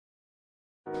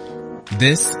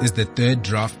This is the Third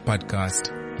Draft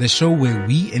Podcast, the show where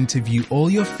we interview all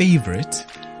your favorite,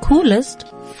 coolest,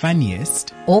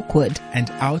 funniest, awkward, and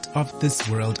out of this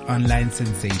world online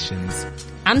sensations.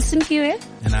 I'm Simpiwe.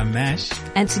 And I'm Mash.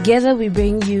 And together we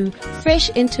bring you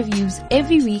fresh interviews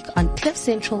every week on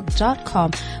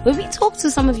cliffcentral.com, where we talk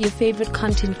to some of your favorite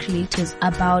content creators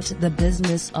about the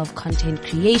business of content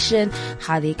creation,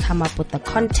 how they come up with the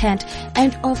content,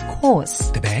 and of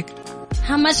course, the bag.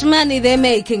 How much money they're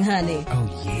making, honey.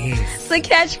 Oh, yes. So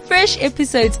catch fresh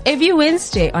episodes every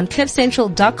Wednesday on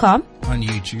cliffcentral.com, on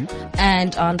YouTube,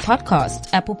 and on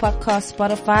podcast, Apple Podcasts,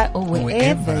 Spotify, or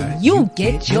wherever you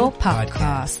get your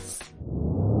podcasts.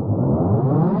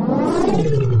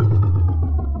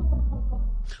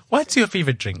 What's your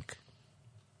favorite drink?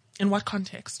 In what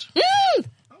context?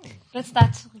 Let's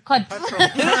start. What do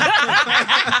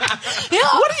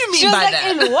you mean by that?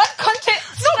 In what context?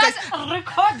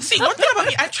 Record. See, one thing about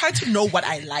me, I try to know what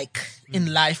I like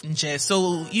in life, Nje.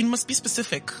 So you must be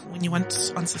specific when you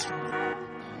want answers from me.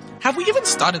 Have we even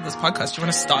started this podcast? Do you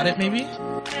want to start it, maybe?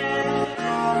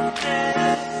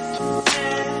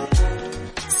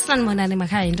 Sanmonani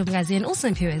Makai Ntomkazi and also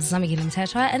Simpiwe Zamigile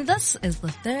Mthethwa, and this is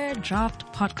the Third Draft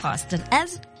Podcast. And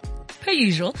as per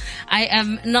usual, I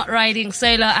am not riding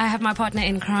solo. I have my partner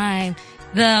in crime,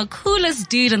 the coolest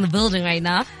dude in the building right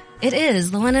now. It is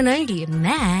the one and only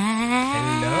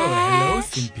Matt. Hello,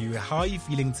 Simpiwe. How are you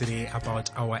feeling today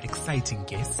about our exciting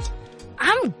guest?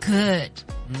 I'm good.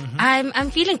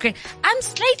 I'm feeling great. I'm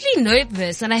slightly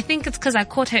nervous, and I think it's because I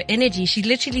caught her energy. She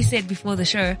literally said before the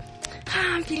show,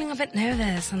 I'm feeling a bit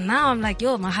nervous, and now I'm like,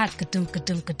 yo, my heart kadum.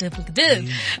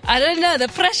 I don't know, the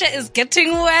pressure is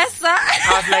getting worse.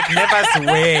 I was like, never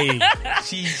sway.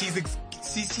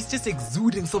 She's just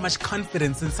exuding so much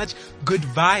confidence and such good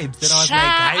vibes that I was like,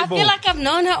 I feel like I've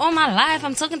known her all my life.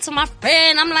 I'm talking to my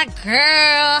friend. I'm like,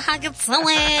 girl, how you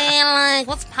doing? Like,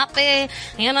 what's poppin'?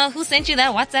 You know, who sent you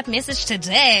that WhatsApp message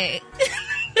today?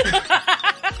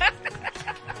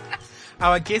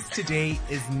 Our guest today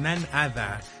is none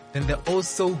other than the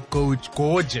also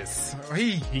gorgeous.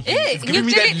 He's giving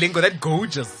me that lingo, that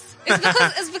gorgeous.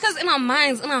 It's because in our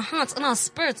minds, in our hearts, in our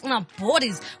spirits, in our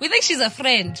bodies, we think she's a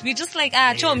friend. We just like,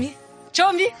 Chomi.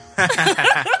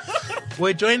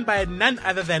 We're joined by none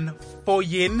other than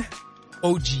Foyin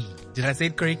OG. Did I say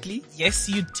it correctly? Yes,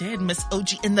 you did, Miss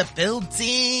OG in the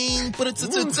building.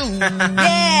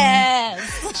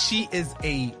 Yes. She is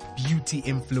a beauty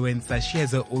influencer. She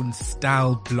has her own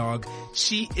style blog.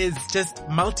 She is just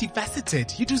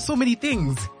multifaceted. You do so many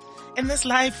things. In this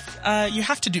life, you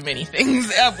have to do many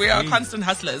things. We are constant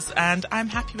hustlers, and I'm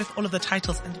happy with all of the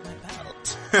titles under my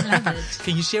belt. Love it.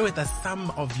 Can you share with us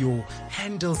some of your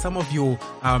handles, some of your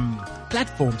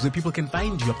platforms where people can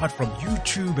find you apart from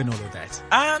YouTube and all of that?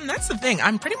 That's the thing.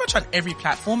 I'm pretty much on every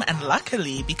platform, and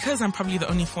luckily, because I'm probably the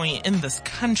only Foyin in this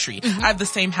country, I have the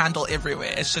same handle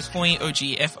everywhere. It's just Foyin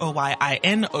OG,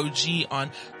 Foyin OG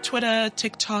on Twitter,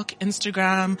 TikTok,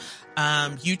 Instagram,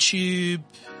 YouTube.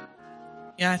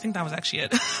 Yeah, I think that was actually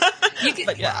it.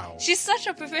 But yeah. Wow. She's such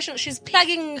a professional. She's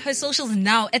plugging her socials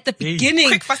now at the beginning.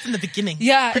 Quick, fast in the beginning.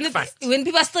 Yeah. When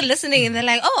people are still listening and they're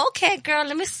like, oh, okay, girl,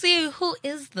 let me see. Who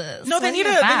is this? No, they need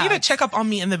to check up on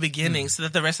me in the beginning so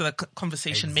that the rest of the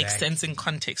conversation makes sense in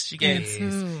context. You get it?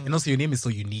 And also your name is so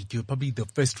unique. You're probably the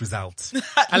first result.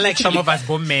 Unlike some of us,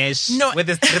 Bomesh, with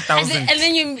this 3,000. And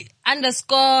then you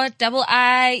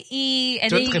 _, IE.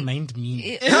 And don't remind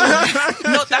me.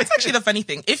 No, that's actually the funny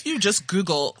thing. If you just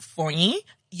Google Foyin,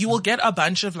 you will get a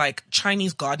bunch of like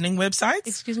Chinese gardening websites.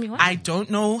 Excuse me, what? I don't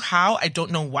know how, I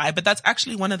don't know why, but that's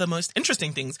actually one of the most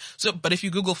interesting things. So, but if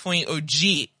you Google Foyin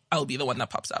OG, I'll be the one that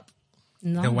pops up.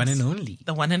 Nice. The one and only.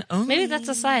 The one and only. Maybe that's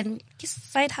a side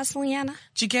hustle, Yana.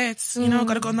 You get,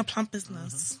 gotta go in the plant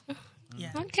business.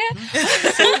 Yeah. Okay.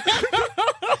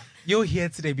 You're here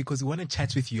today because we want to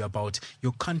chat with you about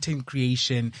your content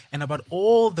creation and about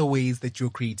all the ways that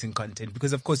you're creating content.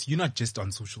 Because, of course, you're not just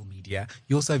on social media.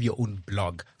 You also have your own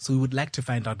blog. So we would like to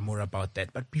find out more about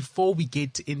that. But before we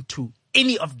get into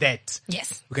any of that,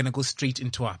 yes, we're going to go straight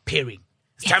into our pairing.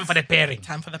 It's time for the pairing.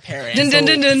 Time for the pairing. Dun, dun,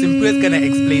 dun, dun. Simpiwe's going to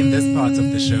explain this part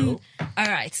of the show. All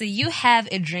right. So you have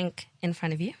a drink in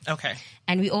front of you. Okay.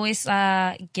 And we always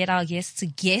get our guests to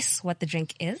guess what the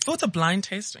drink is. Oh, it's a blind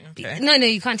tasting. Okay. No,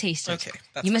 you can't taste it. Okay.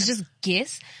 You must just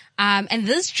guess. And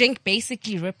this drink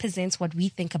basically represents what we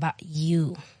think about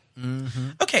you. Mm-hmm.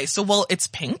 Okay. So, well, it's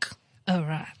pink. Oh,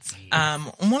 right.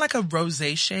 More like a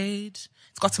rosé shade.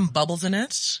 It's got some bubbles in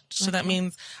it. So that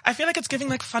means, I feel like it's giving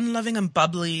like fun loving and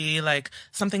bubbly, like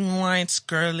something light,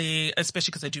 girly,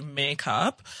 especially because I do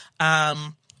makeup.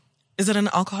 Is it an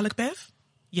alcoholic bev?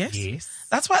 Yes. Yes.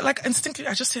 That's why, like, instinctively,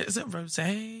 I just said, is it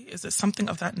rosé? Is it something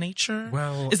of that nature?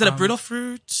 Well, is it a brittle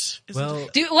fruit? Is well,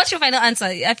 What's your final answer?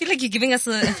 I feel like you're giving us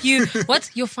a few.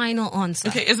 What's your final answer?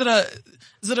 okay, is it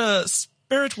a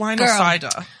spirit wine or Girl. cider?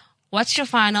 What's your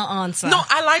final answer? No,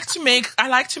 I like to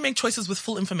make choices with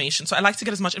full information. So I like to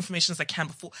get as much information as I can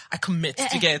before I commit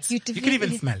to get. you can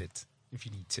even smell it if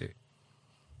you need to.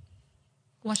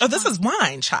 What's Oh, your this final- is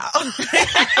wine, child. See,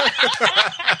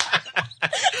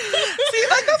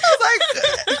 like, that was like,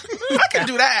 I can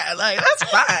do that. Like, that's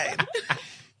fine.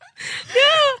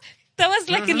 Yeah, that was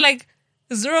like in like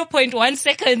 0.1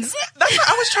 seconds. That's why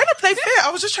I was trying to play fair.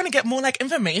 I was just trying to get more like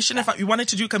information if we wanted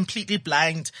to do completely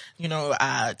blind,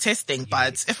 testing.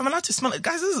 But if I'm allowed to smell it,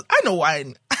 guys, I know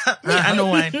wine. I know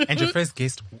wine. And your first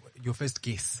guess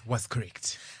was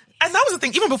correct. And that was the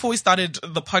thing. Even before we started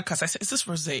the podcast, I said, "Is this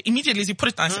rosé?" Immediately, as you put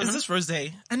it down, I said, "Is this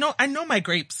rosé?" I know my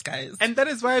grapes, guys. And that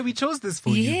is why we chose this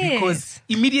for you, Yes. because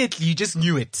immediately you just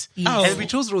knew it. Oh. And we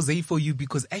chose rosé for you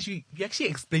because as you actually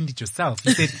explained it yourself.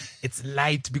 You said it's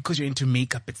light because you're into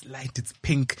makeup. It's light, it's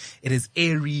pink, it is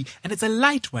airy, and it's a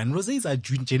light one. Rosés are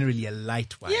generally a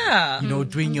light one. Yeah.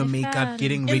 Doing your makeup, fun.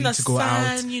 getting In ready the to go sun,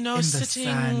 out. In the sitting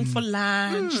sun. for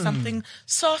lunch, something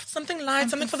soft, something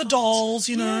light, something for the dolls,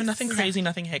 nothing crazy,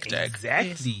 nothing hectic.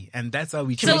 Exactly. And that's why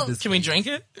we chose this. Can we drink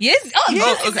it? Yes. Oh,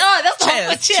 yes. okay. Oh, that's the whole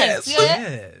Cheers, for cheers. cheers. Yeah.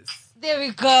 Yes. There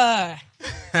we go.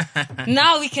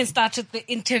 Now we can start with the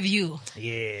interview.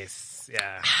 Yes.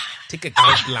 Yeah. Take a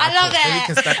great laugh. I love Then we that.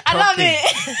 can start I love talking.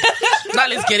 it. Now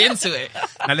let's get into it.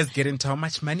 Now let's get into how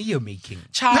much money you're making.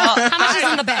 Child, How much is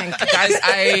in the bank? guys,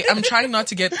 I am trying not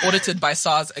to get audited by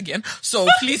SARS again, so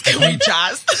please can we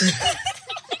just...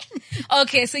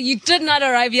 Okay, so you did not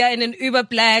arrive here in an Uber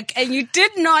Black, and you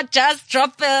did not just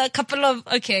drop a couple of.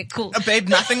 Okay, cool. Babe,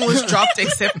 nothing was dropped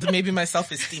except maybe my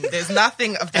self-esteem. There's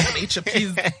nothing of that nature,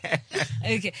 please.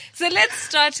 Okay, so let's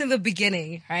start in the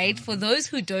beginning, right? For those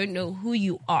who don't know who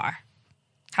you are,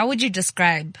 how would you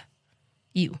describe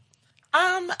you?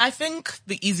 I think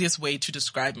the easiest way to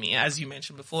describe me, as you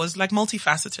mentioned before, is like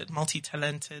multifaceted,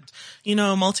 multi-talented,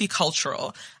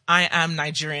 multicultural. I am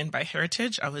Nigerian by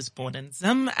heritage. I was born in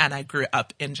Zim and I grew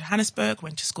up in Johannesburg,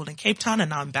 went to school in Cape Town, and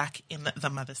now I'm back in the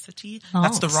mother city.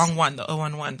 That's the wrong one, the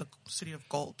 011, the city of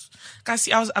gold. Guys,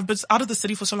 see, I've been out of the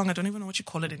city for so long, I don't even know what you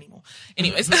call it anymore.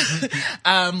 Anyways, so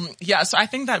I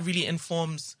think that really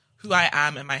informs who I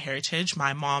am and my heritage.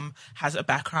 My mom has a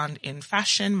background in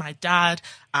fashion. My dad,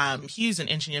 he's an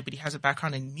engineer, but he has a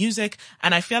background in music.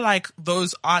 And I feel like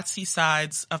those artsy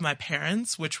sides of my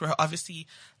parents, which were obviously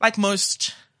like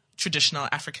most traditional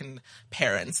African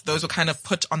parents, those were kind of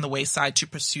put on the wayside to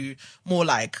pursue more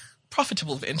like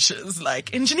profitable ventures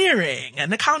like engineering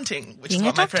and accounting, which Being is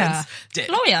what a my doctor, parents did.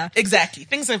 lawyer. Exactly.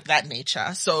 Things of that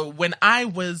nature. So when I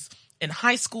was in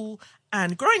high school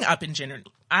and growing up in general,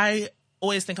 I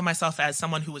always think of myself as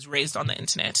someone who was raised on the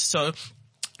internet. So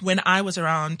when I was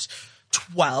around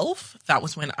 12, that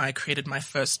was when I created my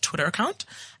first Twitter account.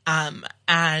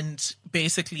 And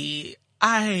basically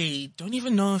I don't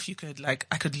even know if I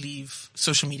could leave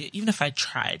social media, even if I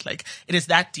tried. Like, it is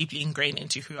that deeply ingrained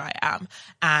into who I am.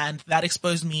 And that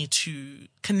exposed me to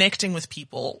connecting with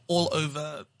people all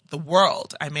over the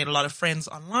world. I made a lot of friends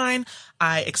online.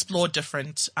 I explored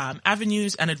different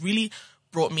avenues, and it really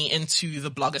brought me into the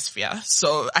blogosphere.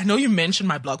 So I know you mentioned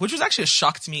my blog, which was actually a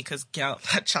shock to me because, girl,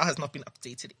 that child has not been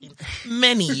updated in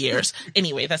many years.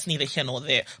 Anyway, that's neither here nor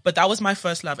there. But that was my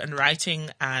first love, and writing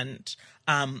and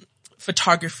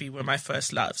photography were my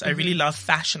first loves. I really love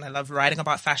fashion. I love writing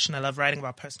about fashion. I love writing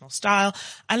about personal style.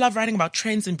 I love writing about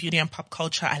trends in beauty and pop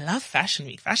culture. I love Fashion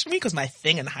Week. Fashion Week was my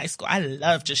thing in high school. I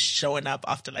love just showing up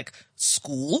after like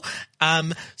school.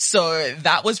 So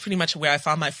that was pretty much where I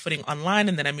found my footing online.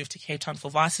 And then I moved to Cape Town for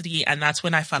varsity. And that's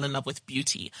when I fell in love with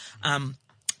beauty.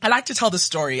 I like to tell the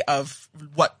story of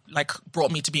what like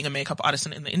brought me to being a makeup artist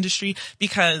in the industry,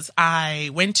 because I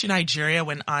went to Nigeria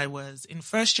when I was in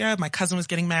first year. My cousin was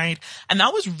getting married, and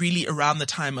that was really around the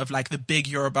time of like the big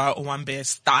Yoruba Owambe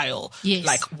style, Yes.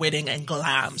 like wedding and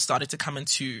glam started to come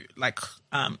into like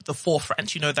the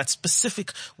forefront, that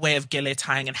specific way of gele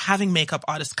tying and having makeup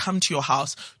artists come to your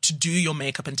house to do your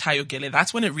makeup and tie your gele.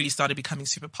 That's when it really started becoming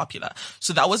super popular.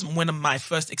 So that was one of my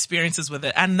first experiences with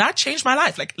it. And that changed my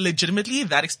life. Like legitimately,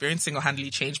 that experience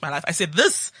single-handedly changed my life. I said,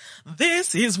 this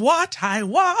is what I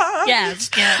want. Yes,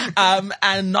 yeah.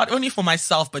 And not only for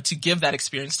myself, but to give that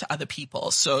experience to other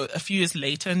people. So a few years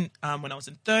later, when I was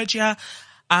in third year,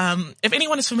 If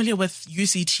anyone is familiar with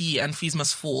UCT and Fees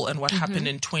Must Fall and what happened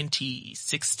in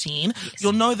 2016,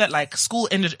 you'll know that like school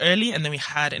ended early and then we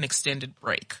had an extended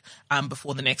break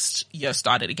before the next year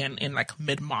started again in like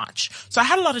mid-March. So I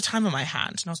had a lot of time on my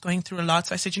hand and I was going through a lot.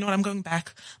 So I said, you know what, I'm going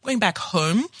back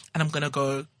home and I'm going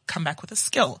to come back with a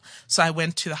skill. So I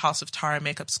went to the House of Tara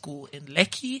Makeup School in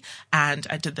Lekki and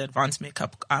I did the advanced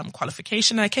makeup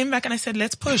qualification. And I came back and I said,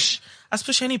 let's push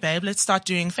any babe. Let's start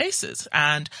doing faces.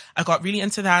 And I got really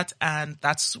into that. And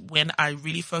that's when I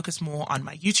really focused more on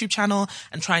my YouTube channel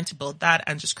and trying to build that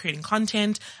and just creating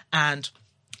content. And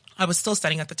I was still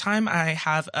studying at the time. I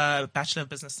have a Bachelor of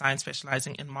Business Science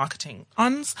specializing in marketing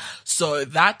ons. So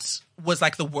that was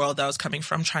like the world that I was coming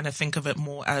from, trying to think of it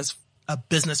more as a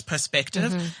business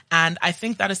perspective. And I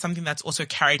think that is something that's also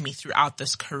carried me throughout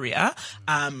this career.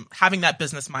 Having that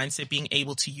business mindset, being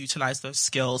able to utilize those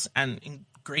skills and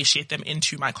ingratiate them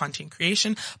into my content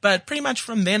creation. But pretty much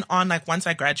from then on, like once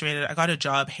I graduated, I got a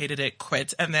job, hated it,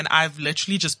 quit. And then I've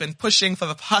literally just been pushing for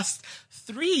the past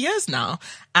 3 years now.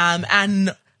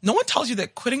 And no one tells you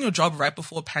that quitting your job right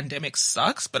before a pandemic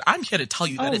sucks, but I'm here to tell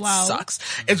you that it sucks.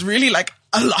 It's really like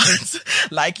a lot.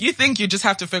 Like you think you just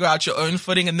have to figure out your own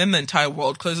footing and then the entire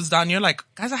world closes down. You're like,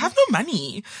 guys, I have no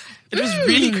money. It was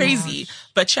really crazy.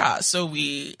 But yeah, so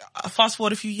we fast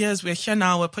forward a few years. We're here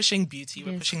now. We're pushing beauty.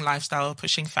 We're pushing lifestyle. We're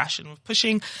pushing fashion. We're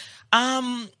pushing,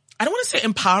 I don't want to say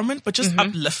empowerment, but just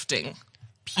uplifting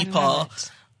people.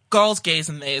 Girls, gays,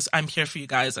 and theys. I'm here for you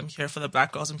guys. I'm here for the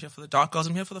black girls. I'm here for the dark girls.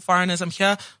 I'm here for the foreigners. I'm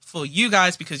here for you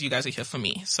guys because you guys are here for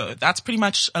me. So that's pretty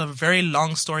much a very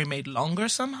long story made longer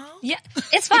somehow. Yeah,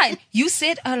 it's fine. You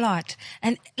said a lot.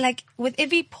 And like with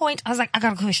every point, I was like, I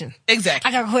got a question. Exactly.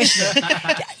 I got a question.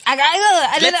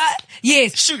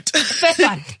 Yes. Shoot.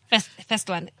 First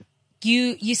one.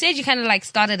 You said you kind of like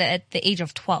started at the age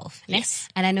of 12. Yes.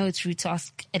 And I know it's rude to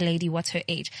ask a lady what's her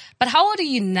age. But how old are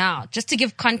you now? Just to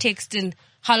give context in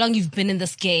how long you've been in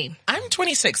this game. I'm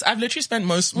 26. I've literally spent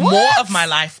more of my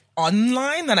life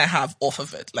online than I have off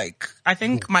of it. Like, I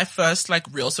think my first like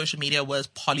real social media was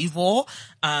Polyvore.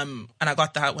 And I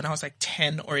got that when I was like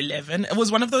 10 or 11. It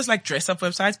was one of those like dress up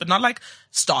websites, but not like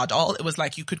Stardoll. It was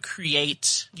like you could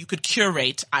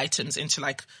curate items into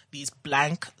like these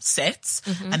blank sets.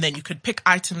 And then you could pick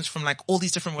items from like all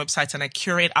these different websites and like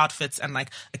curate outfits and like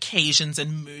occasions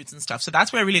and moods and stuff. So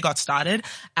that's where I really got started.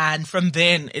 And from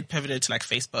then it pivoted to like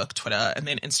Facebook, Twitter, and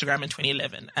then Instagram in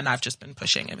 2011. And I've just been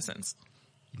pushing ever since.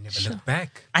 You never look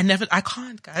back. I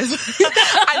can't, guys.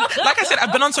 Like I said,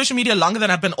 I've been on social media longer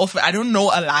than I've been off it. I don't know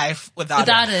a life without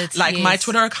it. Like my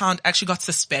Twitter account actually got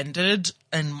suspended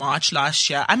in March last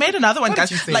year. I made another one,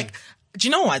 guys. Like, do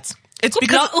you know what? It's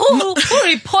because who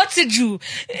reported you?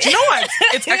 Do you know what?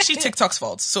 It's actually TikTok's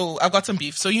fault. So I've got some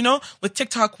beef. So you know, with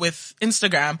TikTok, with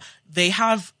Instagram, they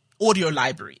have audio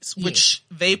libraries, which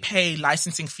they pay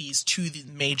licensing fees to the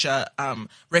major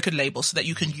record labels so that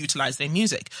you can utilize their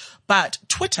music. But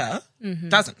Twitter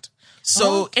doesn't.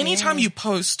 So anytime you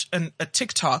post a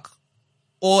TikTok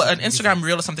or an Instagram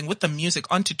reel or something with the music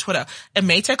onto Twitter, it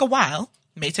may take a while.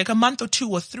 May take a month or 2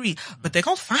 or 3, but they're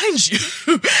going to find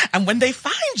you. And when they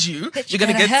find you, you're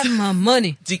going to get have my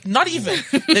money. Not even.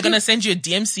 They're going to send you a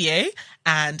DMCA.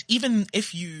 And even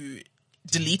if you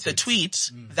delete the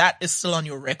tweet, that is still on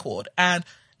your record. And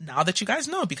now that you guys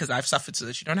know, because I've suffered so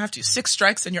that you don't have to, 6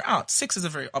 strikes and you're out. 6 is a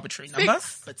very arbitrary number,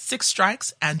 but 6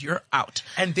 strikes and you're out.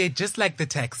 And they're just like the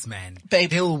tax man.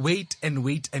 Babe. They'll wait and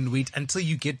wait and wait until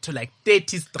you get to like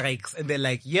 30 strikes and they're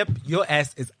like, yep, your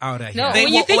ass is out of here. No, They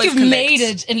when you will think always you've collect. made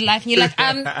it in life and you're like,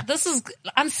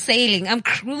 I'm sailing, I'm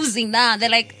cruising now. They're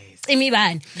like, me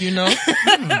man. You know?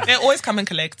 They always come and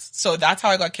collect. So that's how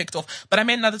I got kicked off. But I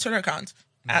made another Twitter account.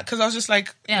 Cause I was just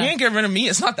like, you ain't get rid of me.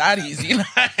 It's not that easy.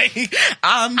 Like,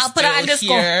 I'll put an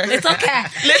underscore. Here. It's okay.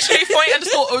 Literally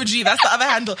Foyin_OG. That's the other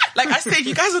handle. Like I said,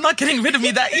 you guys are not getting rid of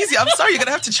me that easy. I'm sorry. You're going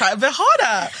to have to try a bit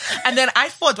harder. And then I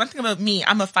thought, one thing about me,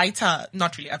 I'm a fighter.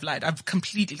 Not really. I've lied. I've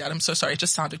completely lied. I'm so sorry. It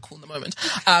just sounded cool in the moment.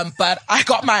 But I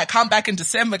got my account back in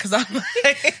December cause I'm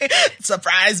like,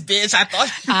 surprise bitch. I thought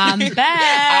I'm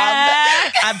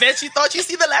back. I bet you thought you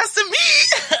see the last of me.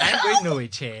 I'm going nowhere,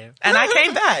 chair. And I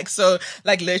came back. So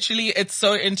like literally it's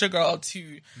so integral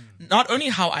to not only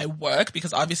how I work,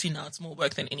 because obviously now it's more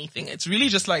work than anything. It's really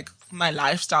just like my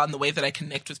lifestyle and the way that I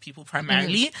connect with people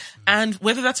primarily. And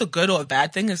whether that's a good or a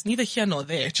bad thing is neither here nor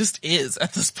there. It just is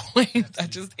at this point. That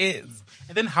just is.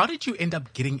 And then how did you end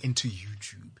up getting into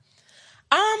YouTube?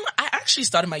 I actually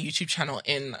started my YouTube channel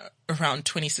in around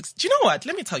 26. Do you know what?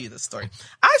 Let me tell you this story.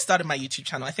 I started my YouTube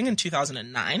channel, I think in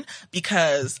 2009,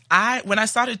 because when I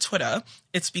started Twitter,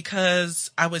 it's because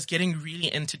I was getting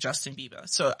really into Justin Bieber.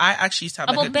 So I actually used to have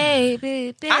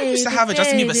I used to have a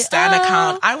Justin Bieber Stan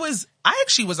account. I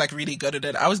actually was like really good at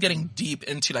it. I was getting deep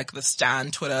into like the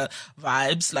Stan Twitter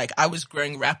vibes. Like I was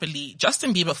growing rapidly.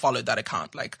 Justin Bieber followed that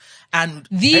account. Justin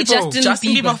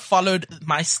Bieber followed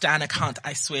my Stan account.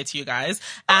 I swear to you guys.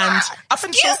 And up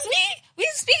until excuse me, we're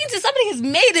speaking to somebody who's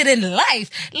made it in life.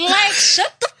 Like,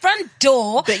 shut the front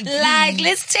door. Baby. Like,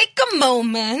 let's take a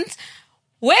moment.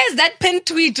 Where's that pinned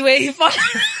tweet where he followed?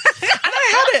 And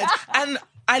I had it. And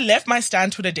I left my Stan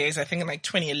Twitter days, I think in like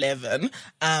 2011.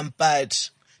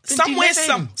 But somewhere,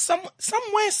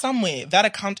 that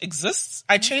account exists.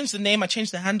 I changed the name, I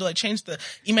changed the handle, I changed the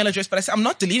email address, but I said, I'm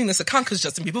not deleting this account because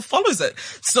Justin Bieber follows it.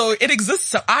 So it exists.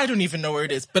 So I don't even know where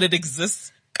it is, but it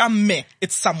exists.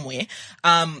 It's somewhere.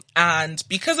 And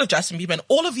because of Justin Bieber and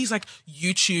all of these like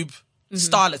YouTube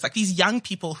starlets, like these young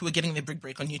people who are getting their big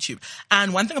break on YouTube.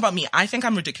 And one thing about me, I think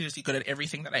I'm ridiculously good at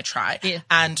everything that I try. Yeah.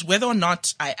 And whether or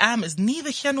not I am is neither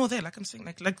here nor there. Like I'm saying,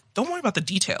 like don't worry about the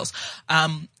details.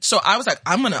 So I was like,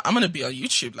 I'm gonna be on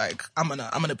YouTube. Like I'm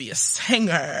gonna be a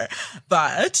singer,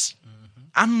 but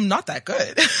I'm not that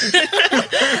good.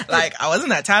 Like, I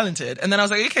wasn't that talented. And then I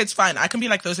was like, okay, it's fine. I can be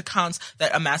like those accounts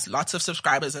that amass lots of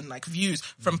subscribers and like views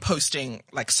from posting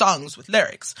like songs with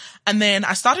lyrics. And then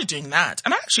I started doing that.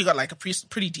 And I actually got like a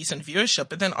pretty decent viewership.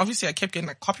 But then obviously I kept getting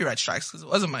like copyright strikes because it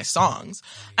wasn't my songs.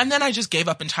 And then I just gave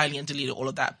up entirely and deleted all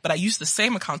of that. But I used the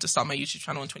same account to start my YouTube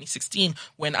channel in 2016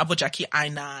 when Abojaki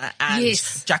Aina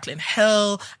and Jacqueline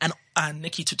Hill and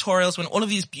Nikki Tutorials, when all of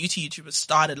these beauty YouTubers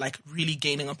started like really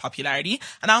gaining on popularity.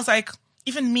 And I was like,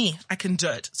 even me, I can do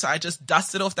it. So I just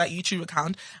dusted off that YouTube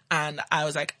account and I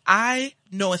was like, I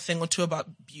know a thing or two about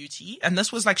beauty. And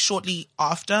this was like shortly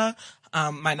after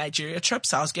my Nigeria trip.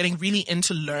 So I was getting really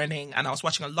into learning and I was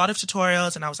watching a lot of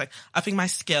tutorials and I was like upping my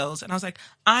skills. And I was like,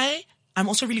 I'm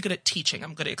also really good at teaching.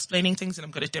 I'm good at explaining things and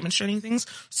I'm good at demonstrating things.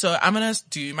 So I'm going to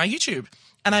do my YouTube.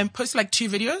 And I posted like 2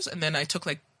 videos and then I took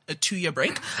like a 2-year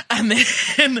break and then I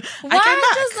came back.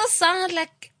 Why does this sound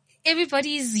like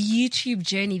everybody's YouTube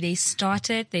journey? They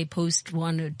started, they post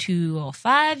 1 or 2 or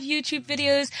 5 YouTube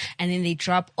videos and then they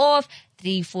drop off.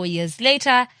 3-4 years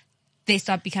later, they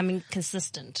start becoming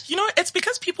consistent. You know, it's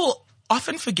because people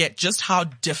often forget just how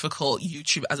difficult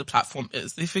YouTube as a platform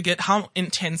is. They forget how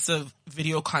intensive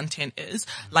video content is.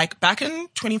 Like back in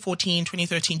 2014,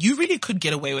 2013, you really could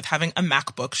get away with having a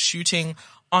MacBook shooting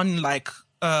on like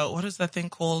what is that thing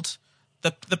called?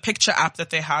 The picture app that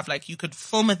they have. Like you could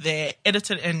film it there, edit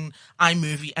it in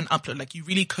iMovie and upload. Like you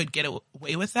really could get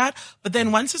away with that. But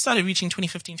then once it started reaching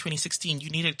 2015, 2016, you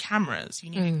needed cameras,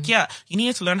 you needed gear, you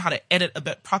needed to learn how to edit a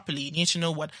bit properly. You needed to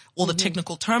know what all the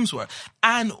technical terms were.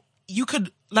 And you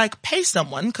could like pay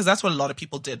someone, because that's what a lot of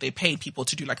people did. They paid people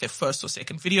to do like their first or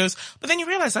second videos. But then you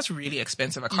realize that's really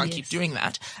expensive. I can't keep doing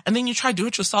that. And then you try to do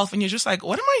it yourself and you're just like,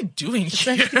 what am I doing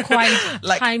here? It's actually quite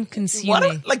like, time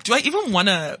consuming. Do I even want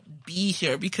to be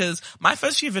here? Because my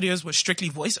first few videos were strictly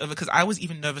voiceover because I was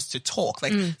even nervous to talk.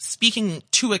 Like speaking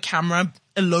to a camera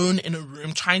alone in a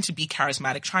room, trying to be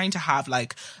charismatic, trying to have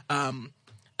like,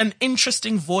 an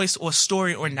interesting voice or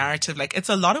story or narrative. Like it's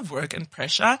a lot of work and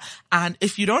pressure. And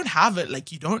if you don't have it,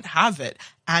 like you don't have it.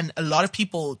 And a lot of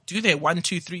people do their 1,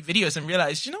 2, 3 videos and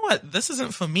realize, you know what? This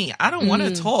isn't for me. I don't want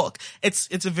to talk. It's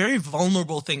a very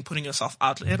vulnerable thing putting yourself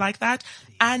out there like that.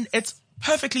 And it's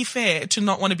perfectly fair to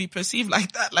not want to be perceived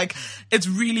like that. Like it's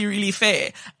really, really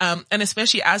fair. And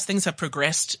especially as things have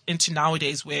progressed into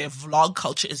nowadays where vlog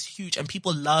culture is huge and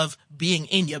people love being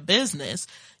in your business,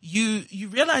 you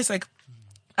realize like,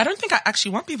 I don't think I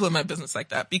actually want people in my business like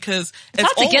that because it's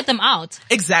hard to get them out.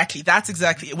 Exactly. That's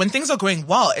exactly. When things are going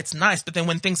well, it's nice. But then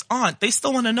when things aren't, they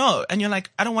still want to know. And you're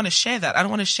like, I don't want to share that. I don't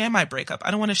want to share my breakup.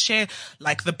 I don't want to share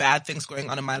like the bad things going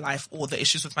on in my life or the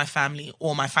issues with my family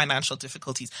or my financial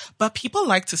difficulties. But people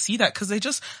like to see that because they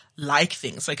just like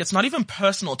things. Like it's not even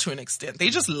personal to an extent. They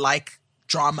just like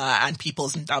drama and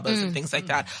people's numbers and things like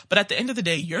that. But at the end of the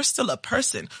day, you're still a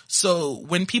person. So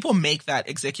when people make that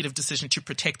executive decision to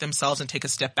protect themselves and take a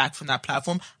step back from that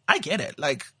platform, I get it.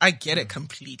 Like, I get it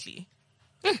completely.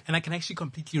 And I can actually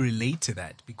completely relate to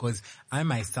that because I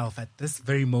myself, at this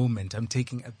very moment, I'm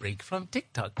taking a break from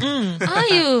TikTok. Are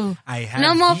you? I have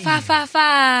No more been.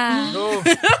 fa. No,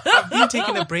 I've been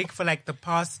taking a break for like the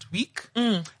past week.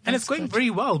 And it's going very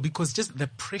well because just the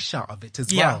pressure of it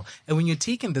as well. And when you're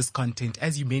taking this content,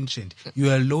 as you mentioned,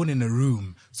 you're alone in a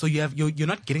room. So you're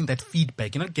not getting that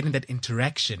feedback. You're not getting that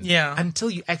interaction until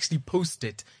you actually post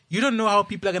it. You don't know how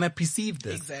people are going to perceive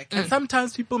this. Exactly. And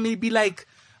sometimes people may be like,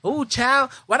 oh,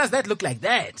 child, why does that look like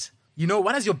that? You know,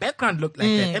 why does your background look like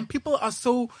that? And people are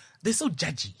they're so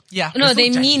judgy. Yeah. No, so they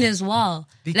judgy. mean as well.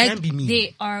 They like, can be mean.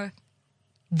 They are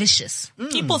vicious.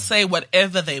 People say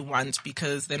whatever they want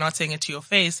because they're not saying it to your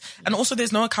face. And also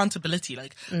there's no accountability.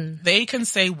 Like they can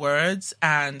say words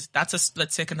and that's a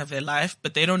split second of their life,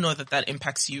 but they don't know that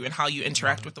impacts you and how you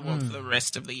interact with the world for the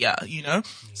rest of the year, you know?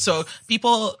 So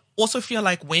people also feel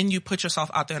like when you put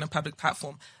yourself out there on a public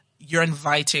platform, you're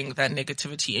inviting that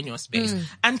negativity in your space.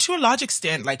 And to a large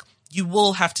extent, like, you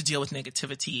will have to deal with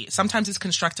negativity. Sometimes it's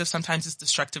constructive, sometimes it's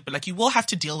destructive, but like you will have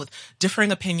to deal with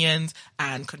differing opinions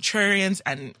and contrarians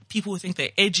and people who think they're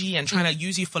edgy and trying to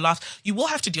use you for laughs. You will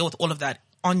have to deal with all of that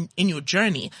in your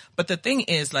journey. But the thing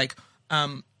is, like,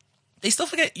 they still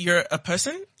forget you're a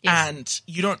person and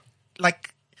you don't,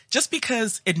 like, just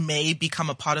because it may become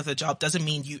a part of the job doesn't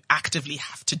mean you actively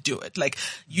have to do it. Like,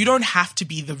 you don't have to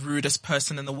be the rudest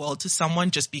person in the world to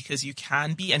someone just because you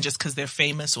can be and just because they're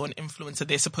famous or an influencer,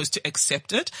 they're supposed to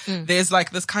accept it. There's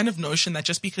like this kind of notion that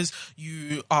just because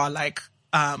you are like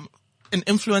an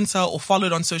influencer or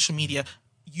followed on social media,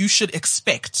 you should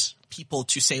expect people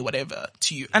to say whatever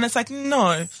to you. And it's like,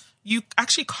 no, you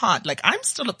actually can't. Like, I'm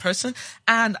still a person,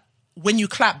 and when you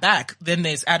clap back, then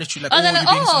there's attitude like, they're like,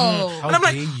 you're being so oh. And I'm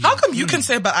like, dare you? how come you can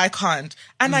say but I can't?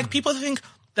 And like people think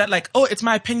that like, oh, it's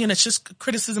my opinion, it's just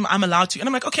criticism, I'm allowed to. And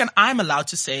I'm like, okay, and I'm allowed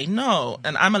to say no,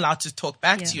 and I'm allowed to talk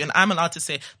back to you, and I'm allowed to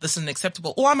say this isn't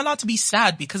acceptable, or I'm allowed to be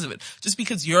sad because of it. Just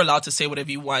because you're allowed to say whatever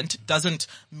you want doesn't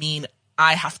mean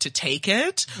I have to take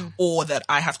it or that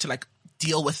I have to like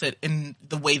deal with it in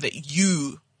the way that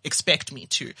you expect me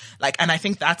to. Like, and I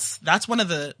think that's one of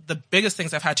the biggest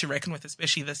things I've had to reckon with,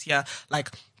 especially this year. Like,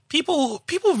 people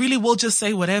really will just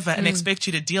say whatever and expect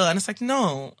you to deal. And it's like,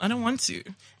 no, I don't want to.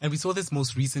 And we saw this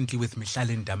most recently with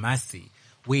Mishalin Damasi,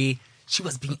 where she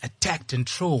was being attacked and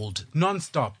trolled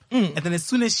nonstop. And then as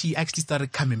soon as she actually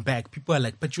started coming back, people are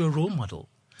like, but you're a role model.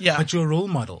 Yeah. But you're a role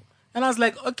model. And I was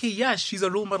like, okay, yeah, she's a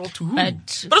role model to who? But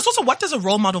it's also, what does a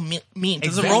role model mean?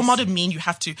 Does a Exactly. role model mean you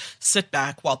have to sit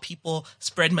back while people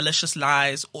spread malicious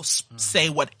lies or say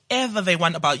whatever they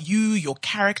want about you, your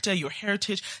character, your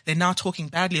heritage? They're now talking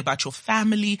badly about your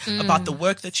family, about the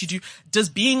work that you do. Does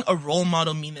being a role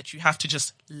model mean that you have to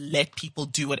just let people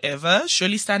do whatever?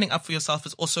 Surely standing up for yourself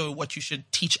is also what you should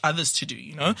teach others to do,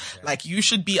 you know? Like, you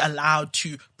should be allowed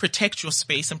to protect your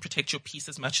space and protect your peace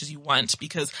as much as you want,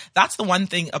 because that's the one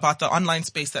thing about the online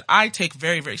space that I take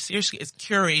very, very seriously, is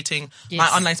curating my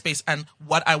online space and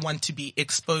what I want to be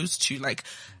exposed to. Like,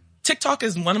 TikTok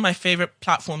is one of my favorite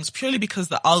platforms purely because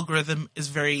the algorithm is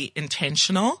very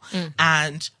intentional,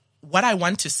 and what I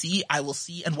want to see, I will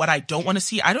see, and what I don't want to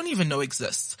see, I don't even know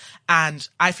exists. And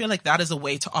I feel like that is a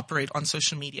way to operate on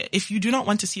social media. If you do not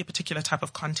want to see a particular type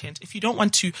of content, if you don't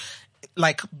want to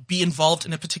like be involved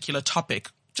in a particular topic,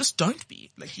 just don't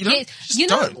be. Like, you know, just you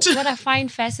know don't. what I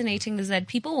find fascinating is that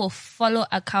people will follow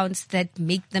accounts that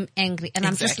make them angry. And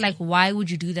I'm just like, why would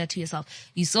you do that to yourself?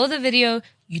 You saw the video,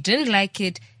 you didn't like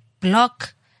it,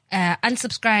 block,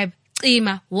 unsubscribe,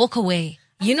 walk away.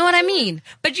 You know what I mean?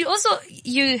 But you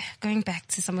going back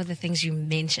to some of the things you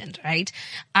mentioned, right?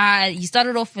 You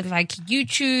started off with like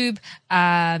YouTube,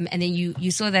 and then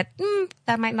you saw that,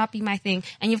 that might not be my thing.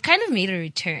 And you've kind of made a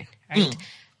return, right?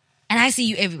 And I see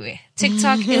you everywhere.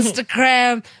 TikTok,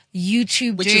 Instagram,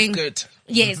 YouTube. Which is good.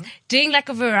 Yes. Doing like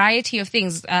a variety of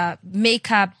things.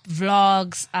 Makeup,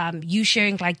 vlogs, you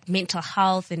sharing like mental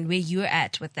health and where you're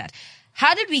at with that.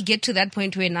 How did we get to that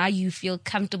point where now you feel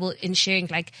comfortable in sharing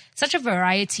like such a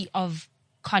variety of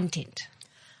content?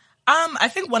 I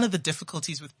think one of the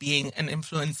difficulties with being an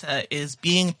influencer is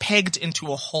being pegged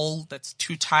into a hole that's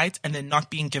too tight and then not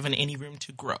being given any room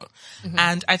to grow.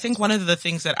 And I think one of the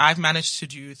things that I've managed to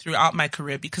do throughout my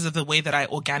career, because of the way that I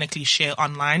organically share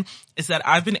online, is that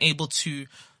I've been able to,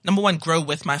 number one, grow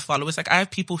with my followers. Like, I have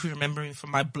people who remember me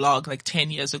from my blog like 10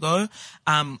 years ago.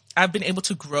 I've been able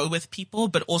to grow with people,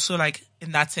 but also like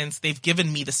in that sense, they've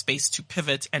given me the space to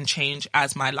pivot and change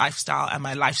as my lifestyle and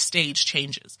my life stage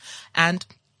changes. And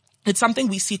it's something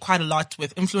we see quite a lot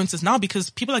with influencers now, because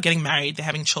people are getting married, they're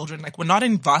having children. Like, we're not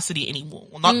in varsity anymore.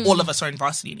 Well, not all of us are in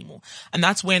varsity anymore. And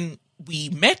that's when we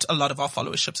met a lot of our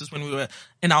followerships, is when we were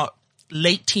in our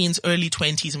late teens, early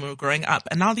 20s and we were growing up.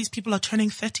 And now these people are turning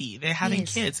 30. They're having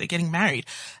kids. They're getting married.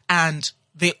 And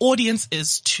their audience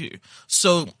is too.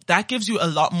 So that gives you a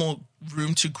lot more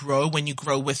room to grow when you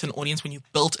grow with an audience, when you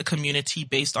build a community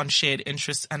based on shared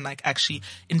interests and like actually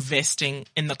investing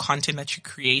in the content that you're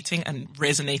creating and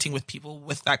resonating with people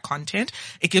with that content.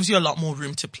 It gives you a lot more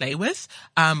room to play with.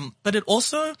 But it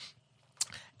also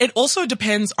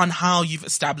depends on how you've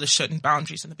established certain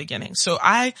boundaries in the beginning. So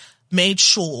I made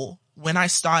sure when I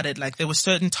started, like there were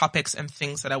certain topics and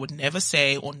things that I would never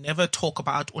say or never talk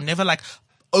about or never like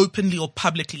openly or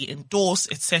publicly endorse,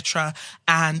 etc.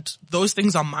 And those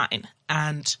things are mine.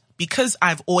 And because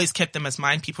I've always kept them as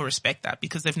mine, people respect that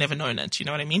because they've never known it. You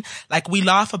know what I mean? Like we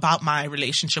laugh about my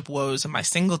relationship woes and my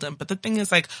singledom, but the thing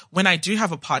is like when I do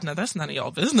have a partner, that's none of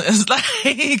your business. Like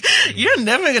you're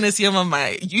never going to see him on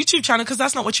my YouTube channel because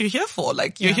that's not what you're here for.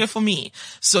 Like you're here for me.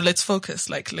 So let's focus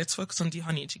on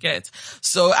D-Honey to get.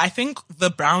 So I think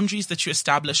the boundaries that you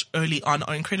establish early on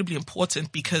are incredibly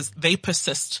important because they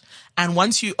persist. And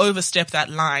once you overstep that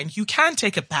line, you can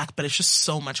take it back, but it's just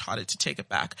so much harder to take it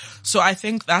back. So I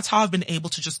think that's how I've been able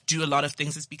to just do a lot of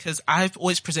things is because I've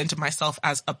always presented myself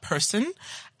as a person,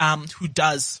 who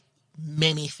does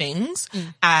many things.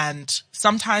 And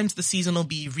sometimes the season will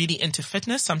be really into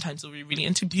fitness. Sometimes it'll be really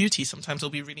into beauty. Sometimes it'll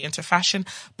be really into fashion.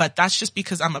 But that's just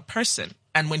because I'm a person.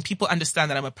 And when people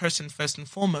understand that I'm a person first and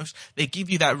foremost, they give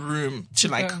you that room to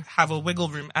like have a wiggle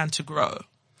room and to grow.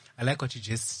 I like what you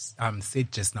just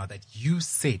said just now, that you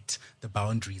set the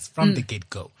boundaries from the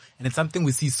get-go. And it's something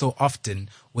we see so often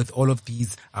with all of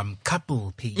these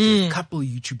couple pages, couple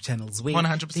YouTube channels where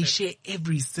 100%. they share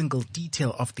every single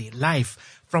detail of their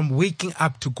life, from waking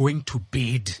up to going to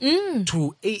bed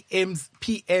to AMs,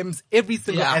 PMs, every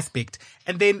single aspect.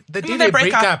 And then the day they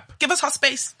break up, give us our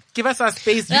space. Give us our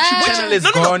space. YouTube channel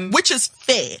is gone. No, which is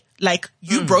fair. Like,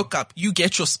 you broke up, you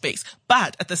get your space.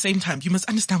 But at the same time, you must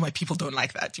understand why people don't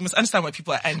like that. You must understand why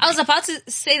people are angry. I was about to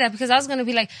say that because I was going to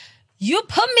be like, you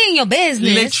put me in your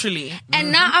business. Literally.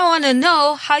 And now I want to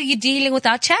know how you're dealing with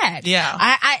our chat.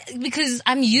 Yeah. Because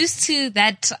I'm used to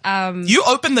that, you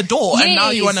open the door and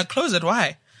now you Yes. want to close it.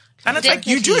 Why? And it's like,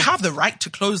 you do have the right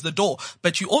to close the door,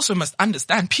 but you also must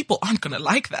understand people aren't going to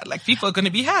like that. Like, people are going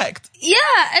to be hacked. Yeah.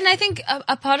 And I think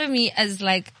a part of me as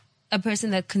like a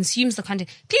person that consumes the content,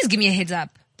 please give me a heads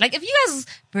up. Like, if you guys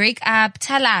break up,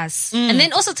 tell us. And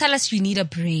then also tell us you need a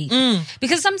break.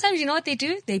 Because sometimes, you know what they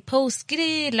do? They post,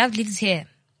 "Giddy, love lives here."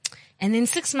 And then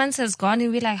 6 months has gone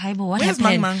and we're like, "Hi, but what Where's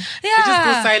happened?" Mang? Yeah. They just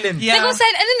go silent. Yeah. They go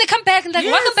silent and then they come back and like,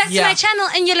 Yes. "Welcome back to Yeah. my channel."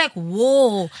 And you're like,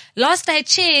 "Whoa, last I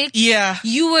checked, Yeah.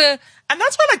 you were..." And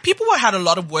that's why, like, people had a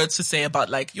lot of words to say about,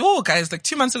 like, yo, guys, like,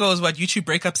 2 months ago was what YouTube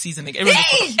breakup season. Like,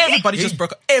 everybody just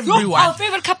broke up. Everyone. Our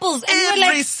favorite couples. And we're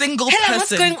Every like, single "Hella, person.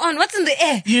 what's going on? What's in the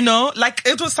air?" You know, like,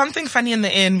 it was something funny in the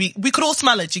end. We could all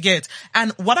smell it, you get.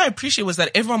 And what I appreciate was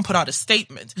that everyone put out a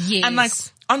statement. Yes. And like,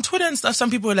 on Twitter and stuff, some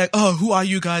people were like, "Oh, who are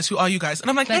you guys? Who are you guys?" And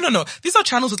I'm like, no. These are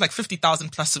channels with like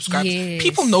 50,000 plus subscribers. Yes.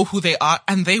 People know who they are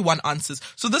and they want answers.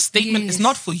 So this statement is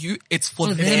not for you. It's for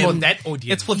them. For that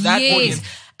audience. It's for that Yes. audience.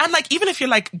 And like, even if you're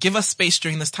like, give us space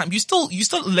during this time, you still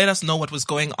let us know what was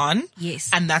going on.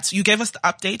 Yes. And you gave us the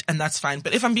update and that's fine.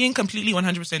 But if I'm being completely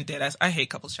 100% dead ass, I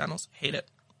hate couples channels. Hate it.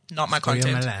 Not my Story of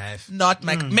content. my life. Not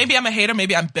my, maybe I'm a hater,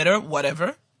 maybe I'm bitter,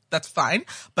 whatever. That's fine.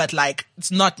 But like, it's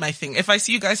not my thing. If I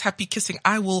see you guys happy kissing,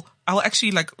 I will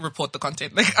actually like report the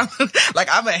content. Like,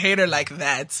 I'm a hater like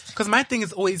that. Because my thing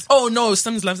is always, Oh no,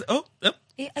 Sims loves it. Oh, yep.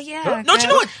 Yeah. No, do you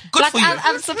know what? Good like, for you.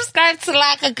 I'm subscribed to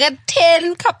like a good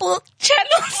 10 couple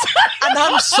channels. And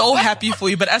I'm so happy for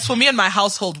you. But as for me and my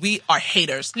household, we are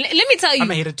haters. Let me tell you,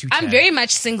 I'm a hater too, I'm child. very much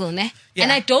single, ne? Yeah.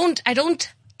 And I don't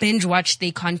binge watch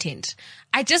their content.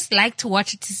 I just like to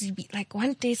watch it to see, like,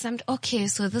 one day okay,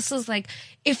 so this is like,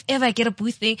 if ever I get a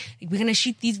booth thing, we're gonna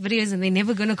shoot these videos and they're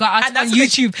never gonna go out And on that's the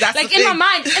thing. YouTube. That's Like, the in thing.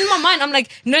 my mind, I'm like,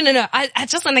 no. I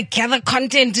just wanna gather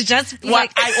content to just be Well,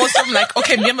 like, I also am like,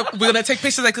 okay, we're gonna take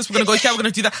pictures like this, we're gonna go here, we're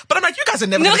gonna do that. But I'm like, you guys are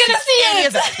never Never gonna gonna see any it.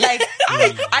 of that.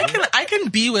 Like, I can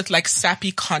be with like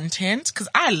sappy content because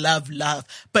I love,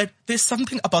 but there's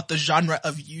something about the genre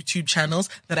of YouTube channels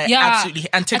that I absolutely,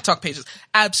 and TikTok pages,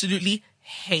 absolutely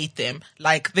hate them.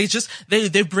 Like, they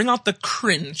bring out the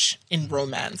cringe in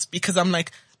romance because I'm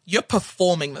like, you're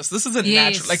performing this. This isn't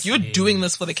Yes. natural. Like, you're doing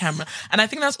this for the camera. And I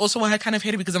think that's also why I kind of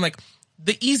hate it because I'm like,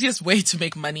 the easiest way to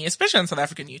make money, especially on South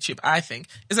African YouTube, I think,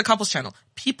 is a couples channel.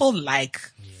 People like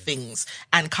things,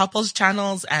 and couples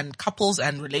channels and couples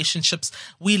and relationships,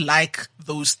 we like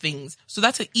those things. So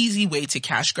that's an easy way to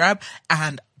cash grab.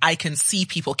 And I can see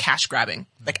people cash grabbing.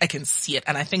 Like, I can see it.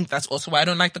 And I think that's also why I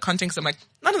don't like the content, because I'm like,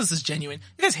 none of this is genuine.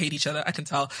 You guys hate each other, I can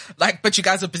tell. Like, but you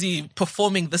guys are busy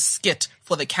performing the skit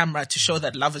for the camera to show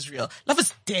that love is real. Love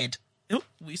is dead. Oh,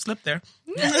 we slipped there.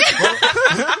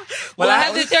 Well, I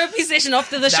have the therapy session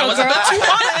after the show, was girl. a bit too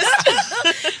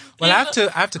honest. Well,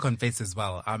 I have to confess as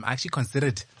well. I actually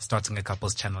considered starting a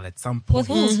couples channel at some point.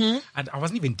 And I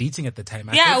wasn't even dating at the time.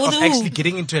 I thought of actually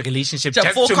getting into a relationship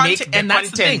just to make the and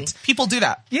that's content. the thing. People do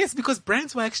that. Yes, because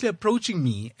brands were actually approaching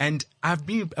me, and I've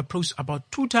been approached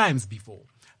about 2 times before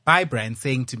by brands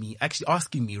saying to me, actually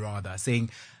asking me rather, saying,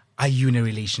 are you in a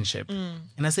relationship?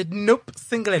 And I said, nope,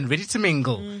 single and ready to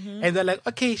mingle. And they're like,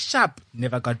 okay, sharp.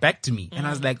 Never got back to me. And I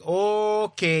was like,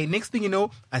 okay. Next thing you know,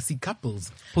 I see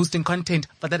couples posting content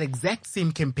for that exact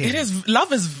same campaign.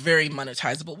 Love is very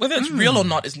monetizable. Whether it's real or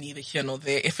not is neither here nor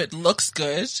there. If it looks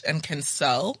good and can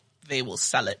sell, they will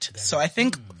sell it. So I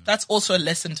think that's also a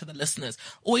lesson to the listeners.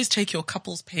 Always take your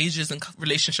couples pages and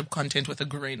relationship content with a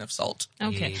grain of salt.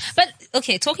 Okay. Yes. But,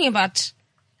 okay, talking about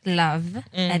love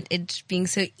and it being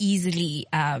so easily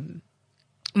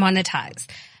monetized.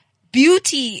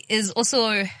 Beauty is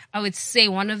also, I would say,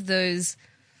 one of those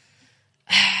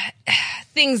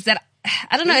things that,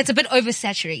 I don't know, it's a bit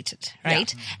oversaturated,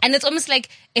 right? Yeah. And it's almost like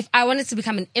if I wanted to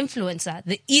become an influencer,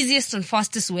 the easiest and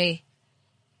fastest way,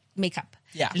 makeup.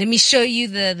 Yeah. Let me show you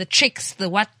the tricks, the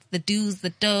what, the do's,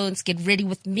 the don'ts, get ready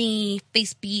with me,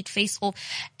 face beat, face off.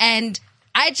 And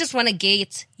I just want to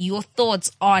get your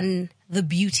thoughts on the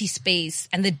beauty space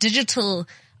and the digital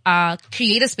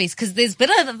creator space, because there's been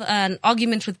an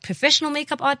argument with professional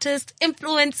makeup artists,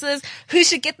 influencers, who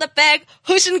should get the bag,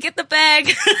 who shouldn't get the bag.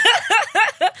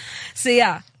 So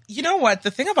yeah. You know what?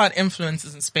 The thing about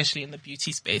influencers, especially in the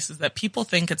beauty space, is that people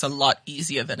think it's a lot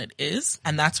easier than it is.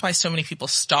 And that's why so many people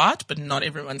start, but not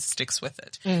everyone sticks with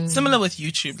it. Similar with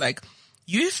YouTube, like,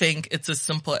 you think it's as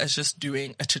simple as just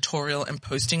doing a tutorial and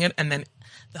posting it, and then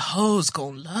the hoes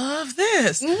gonna love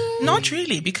this. Not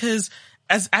really, because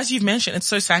as you've mentioned, it's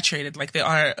so saturated. Like, there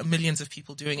are millions of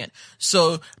people doing it.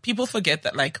 So people forget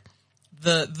that, like,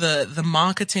 the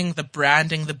marketing, the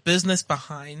branding, the business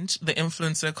behind the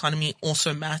influencer economy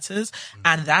also matters.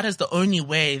 And that is the only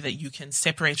way that you can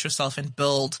separate yourself and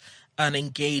build an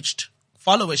engaged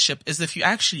followership, is if you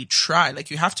actually try. Like,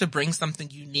 you have to bring something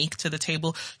unique to the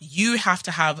table. You have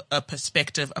to have a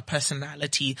perspective, a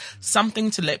personality, something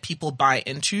to let people buy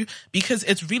into, because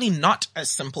it's really not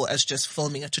as simple as just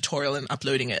filming a tutorial and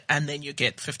uploading it and then you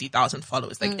get 50,000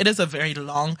 followers. Like, it is a very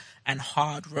long and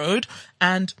hard road,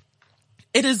 and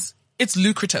it's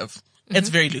lucrative. It's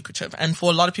very lucrative. And for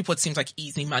a lot of people, it seems like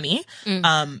easy money.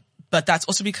 But that's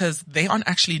also because they aren't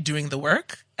actually doing the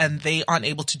work, and they aren't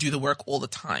able to do the work all the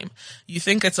time. You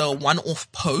think it's a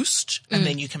one-off post and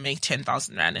then you can make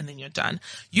 10,000 Rand and then you're done.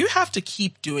 You have to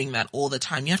keep doing that all the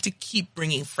time. You have to keep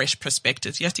bringing fresh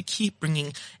perspectives. You have to keep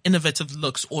bringing innovative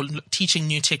looks, or teaching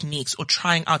new techniques, or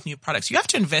trying out new products. You have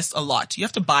to invest a lot. You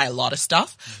have to buy a lot of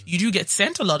stuff. You do get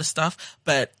sent a lot of stuff,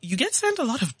 but you get sent a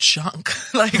lot of junk.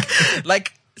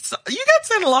 So you get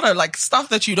sent a lot of, like, stuff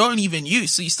that you don't even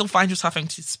use. So you still find yourself having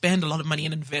to spend a lot of money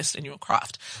and invest in your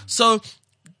craft. So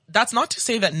that's not to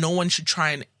say that no one should try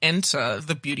and enter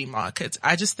the beauty market.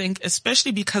 I just think,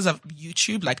 especially because of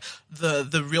YouTube, like,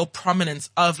 the real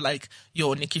prominence of, like,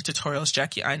 your Nikki Tutorials,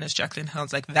 Jackie Ines, Jacqueline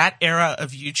Helms, like, that era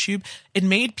of YouTube, it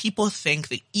made people think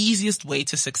the easiest way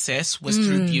to success was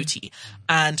through beauty.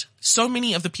 And so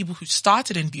many of the people who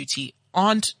started in beauty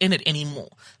aren't in it anymore.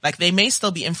 Like, they may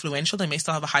still be influential, they may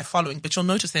still have a high following, but you'll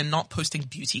notice they're not posting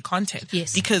beauty content.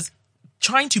 Yes. Because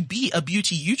trying to be a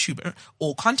beauty YouTuber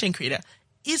or content creator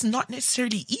is not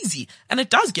necessarily easy, and it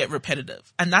does get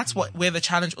repetitive. And that's where the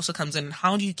challenge also comes in.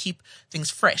 How do you keep things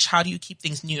fresh? How do you keep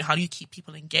things new? How do you keep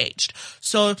people engaged?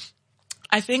 So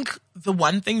I think the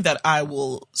one thing that I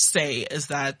will say is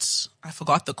that I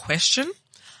forgot the question.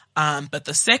 But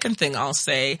the second thing I'll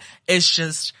say is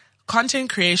just, content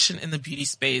creation in the beauty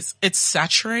space, it's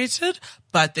saturated,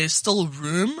 but there's still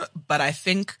room. But I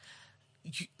think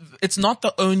it's not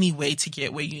the only way to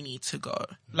get where you need to go.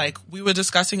 Like, we were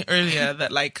discussing earlier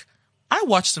that, like, I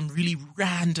watch some really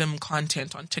random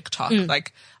content on TikTok.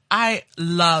 Like, I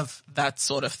love that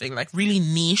sort of thing, like really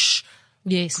niche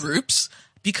groups,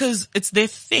 because it's their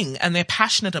thing and they're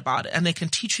passionate about it, and they can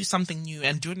teach you something new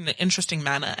and do it in an interesting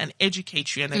manner and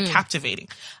educate you, and they're captivating.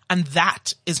 And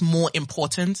that is more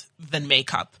important than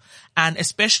makeup. And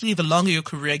especially the longer your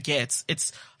career gets,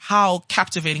 it's how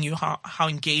captivating you, how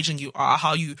engaging you are,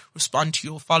 how you respond to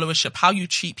your followership, how you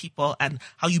treat people, and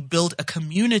how you build a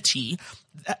community.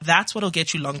 That's what'll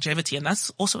get you longevity. And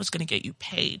that's also what's going to get you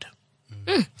paid.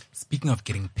 Speaking of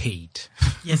getting paid.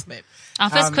 Yes, babe. Our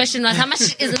first question was, how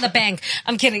much is in the bank?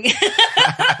 I'm kidding.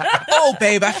 Oh,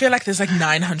 babe, I feel like there's like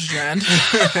 900 rand.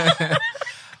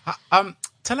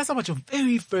 Tell us about your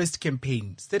very first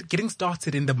campaign, getting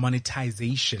started in the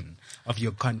monetization of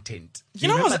your content. You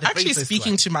know, I was actually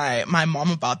speaking to my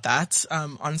mom about that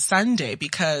on Sunday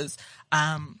because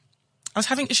I was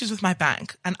having issues with my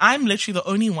bank, and I'm literally the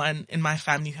only one in my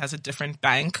family who has a different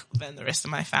bank than the rest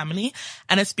of my family.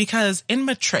 And it's because in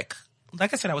Matric,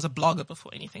 like I said, I was a blogger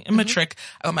before anything. In Matric,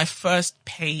 I got my first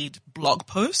paid blog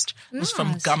post. It was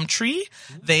from Gumtree.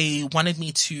 They wanted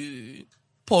me to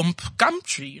pump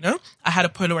Gumtree, you know? I had a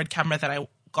Polaroid camera that I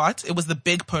got. It was the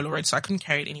big Polaroid, so I couldn't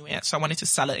carry it anywhere. So I wanted to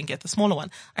sell it and get the smaller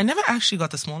one. I never actually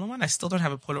got the smaller one. I still don't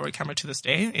have a Polaroid camera to this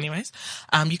day. Anyways,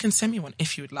 you can send me one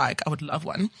if you would like. I would love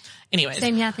one. Anyways.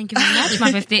 Same here. Thank you very much.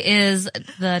 My birthday is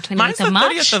the 28th Mine's the of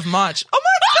March. 30th of March. Oh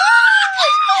my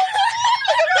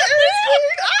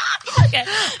God! Okay.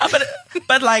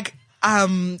 But like,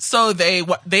 so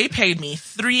they paid me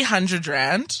 300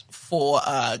 rand for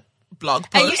a blog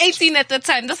post. And you're 18 at the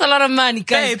time. That's a lot of money,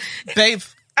 guys. Babe.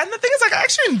 And the thing is, like, I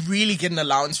actually didn't really get an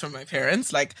allowance from my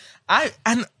parents. Like, I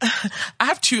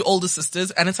have two older sisters,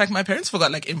 and it's like my parents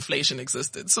forgot like inflation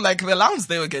existed. So like the allowance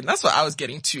they were getting, that's what I was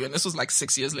getting too. And this was like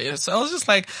 6 years later. So I was just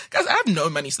like, guys, I have no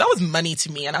money. So that was money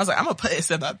to me. And I was like, I'm gonna put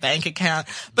it in that bank account.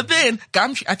 But then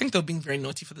Gumtree, I think they were being very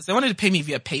naughty for this. They wanted to pay me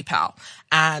via PayPal.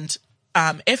 And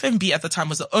FNB at the time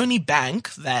was the only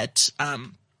bank that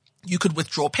you could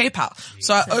withdraw PayPal.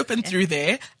 So I opened through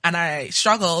there, and I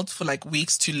struggled for like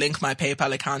weeks to link my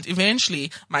PayPal account.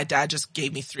 Eventually, my dad just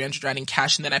gave me 300 rand in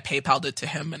cash, and then I PayPal'd it to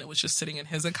him, and it was just sitting in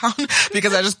his account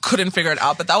because I just couldn't figure it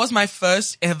out. But that was my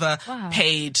first ever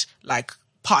paid like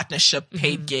partnership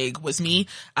paid gig, was me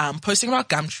posting about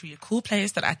Gumtree, a cool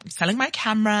place that I'm selling my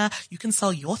camera. You can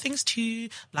sell your things too,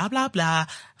 blah, blah, blah,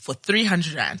 for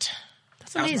 300 rand.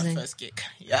 That amazing. was my first gig.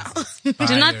 Yeah.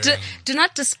 Do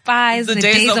not despise the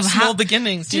days of small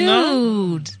beginnings, you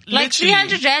know? Dude. Like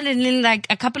 300 rand, and then like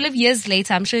a couple of years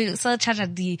later, I'm sure you'll still charge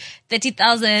at the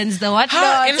 30,000s, the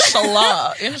whatnot.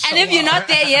 Inshallah. And if you're not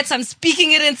there yet, I'm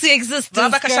speaking it into existence. I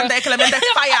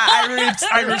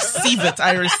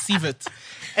receive it.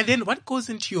 And then what goes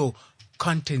into your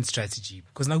content strategy?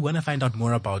 Because now we want to find out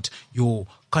more about your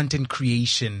content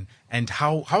creation and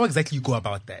how exactly you go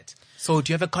about that. So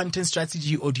do you have a content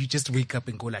strategy, or do you just wake up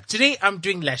and go like, today I'm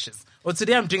doing lashes, or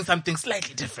today I'm doing something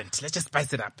slightly different? Let's just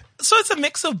spice it up. So it's a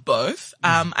mix of both.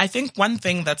 I think one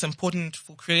thing that's important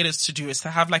for creators to do is to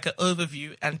have like an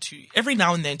overview, and to every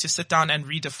now and then to sit down and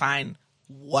redefine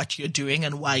what you're doing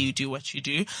and why you do what you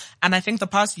do. And I think the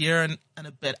past year and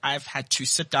a bit, I've had to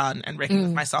sit down and reckon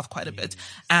with myself quite a bit.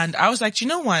 And I was like, you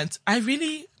know what? I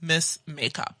really miss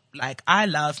makeup. Like, I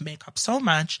love makeup so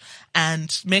much,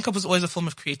 and makeup was always a form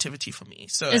of creativity for me.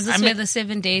 So is this where the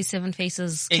 7 days, 7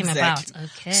 faces came about?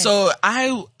 Okay. So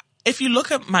if you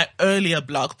look at my earlier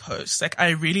blog posts, like I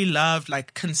really loved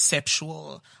like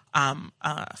conceptual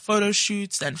photo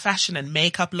shoots and fashion and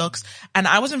makeup looks. And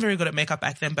I wasn't very good at makeup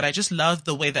back then, but I just loved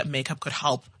the way that makeup could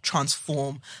help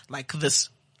transform like this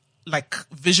like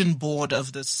vision board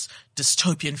of this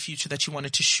dystopian future that you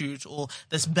wanted to shoot, or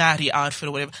this baddie outfit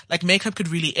or whatever. Like makeup could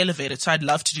really elevate it. So I'd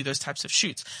love to do those types of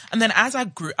shoots. And then as I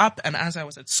grew up and as I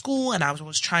was at school and I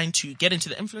was trying to get into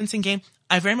the influencing game,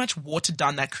 I very much watered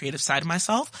down that creative side of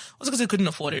myself. Also because I couldn't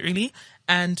afford it really.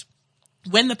 And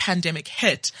when the pandemic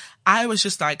hit, I was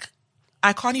just like,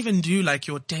 I can't even do like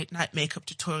your date night makeup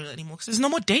tutorial anymore because there's no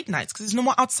more date nights, because there's no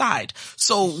more outside.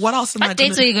 So what else am I going to do?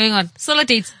 What dates are you going on? Solo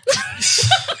dates.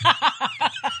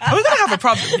 Are we going to have a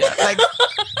problem here? Like,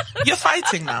 you're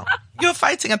fighting now. You're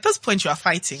fighting. At this point, you are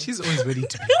fighting. She's always ready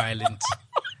to be violent.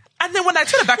 And then when I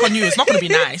turn it back on you, it's not going to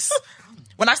be nice.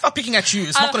 When I start picking at you,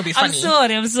 it's not going to be funny.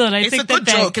 I'm sorry. It's a good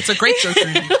joke. It's a great joke,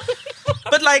 really.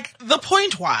 But like, the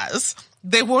point was,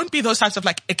 there won't be those types of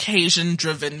like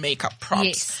occasion-driven makeup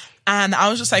prompts. Yes. And I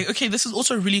was just like, okay, this is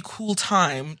also a really cool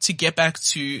time to get back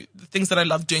to the things that I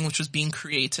love doing, which was being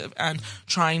creative and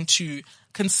trying to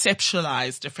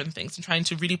conceptualize different things and trying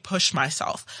to really push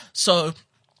myself. So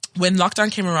when lockdown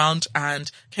came around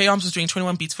and K Arms was doing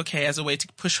 21 beats for K as a way to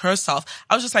push herself,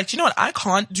 I was just like, you know what? I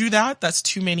can't do that. That's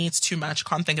too many. It's too much.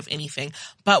 Can't think of anything.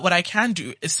 But what I can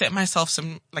do is set myself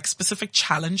some like specific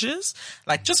challenges,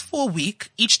 like just for a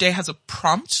week. Each day has a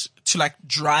prompt to like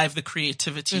drive the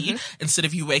creativity instead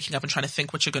of you waking up and trying to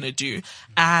think what you're going to do.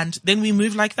 And then we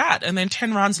move like that. And then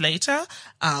 10 rounds later,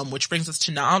 which brings us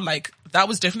to now, like that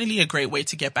was definitely a great way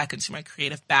to get back into my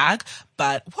creative bag.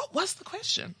 But what was the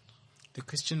question? The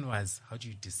question was, how do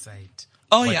you decide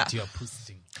what you are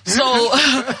posting? So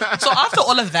after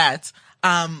all of that,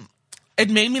 it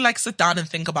made me like sit down and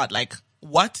think about like,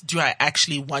 what do I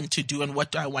actually want to do and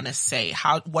what do I want to say?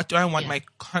 What do I want my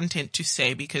content to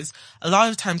say? Because a lot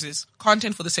of times it's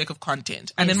content for the sake of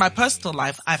content. And in my personal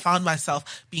life, I found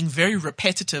myself being very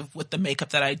repetitive with the makeup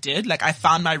that I did. Like I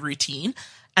found my routine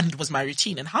and it was my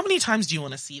routine. And how many times do you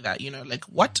want to see that? You know, like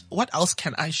what else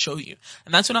can I show you?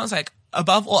 And that's when I was like,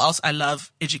 above all else, I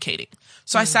love educating.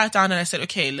 So I sat down and I said,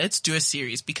 okay, let's do a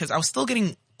series, because I was still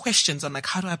getting questions on like,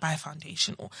 how do I buy a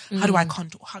foundation, or how do I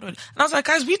contour? And I was like,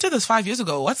 guys, we did this 5 years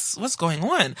ago. What's going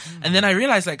on? And then I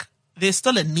realized like there's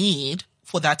still a need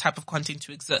for that type of content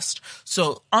to exist.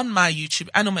 So on my YouTube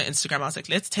and on my Instagram, I was like,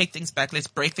 let's take things back. Let's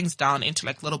break things down into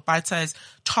like little bite-sized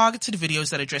targeted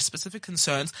videos that address specific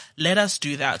concerns. Let us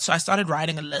do that. So I started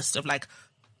writing a list of like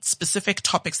specific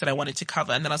topics that I wanted to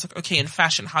cover. And then I was like, okay, in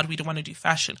fashion, how do we want to do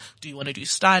fashion? Do you want to do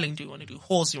styling? Do you want to do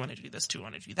hauls? Do you want to do this? Do you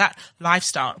want to do that?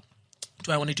 Lifestyle.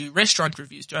 Do I want to do restaurant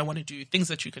reviews? Do I want to do things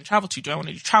that you can travel to? Do I want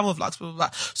to do travel vlogs? Blah, blah, blah.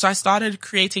 So I started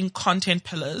creating content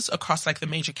pillars across like the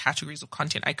major categories of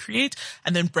content I create,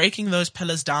 and then breaking those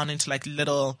pillars down into like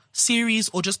little series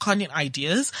or just content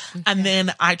ideas. Okay. And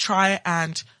then I try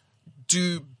and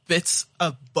do bits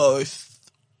of both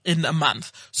in a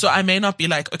month. So I may not be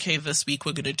like, okay, this week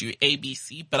we're going to do A, B,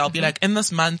 C, but I'll be like, in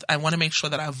this month, I want to make sure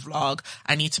that I vlog.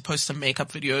 I need to post some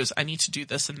makeup videos. I need to do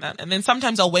this and that. And then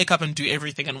sometimes I'll wake up and do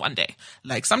everything in one day.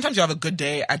 Like sometimes you have a good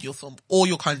day and you'll film all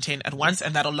your content at once,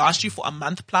 and that'll last you for a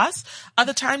month plus.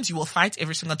 Other times you will fight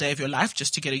every single day of your life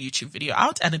just to get a YouTube video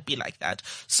out, and it'd be like that.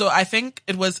 So I think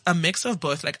it was a mix of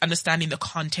both, like understanding the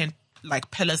content,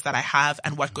 like pillars that I have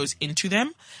and what goes into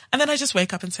them. And then I just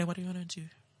wake up and say, what do you want to do?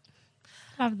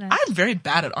 I'm very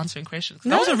bad at answering questions.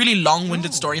 That was a really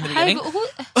long-winded story in the beginning.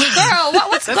 Girl,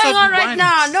 what's going on right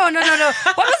now? No.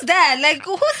 What was that? Like,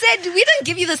 who said we didn't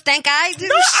give you the stank eye? No,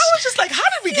 I was just like, how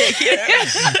did we get here?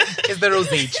 It's the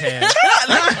rosé chair.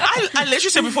 I literally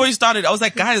said before you started, I was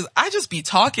like, guys, I just be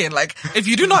talking. Like, if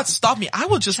you do not stop me, I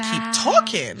will just keep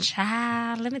talking.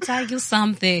 Child, let me tell you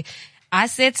something. I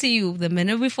said to you, the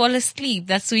minute we fall asleep,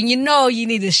 that's when you know you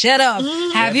need to shut up.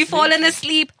 Have you fallen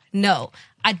asleep? No.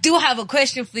 I do have a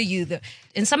question for you though.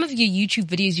 In some of your YouTube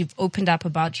videos, you've opened up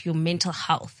about your mental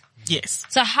health. Yes.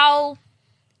 So how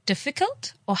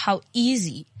difficult or how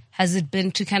easy has it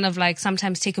been to kind of like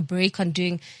sometimes take a break on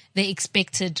doing the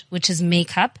expected, which is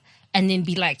makeup, and then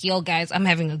be like, yo guys, I'm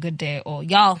having a good day, or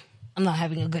y'all, I'm not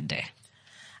having a good day?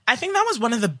 I think that was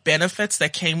one of the benefits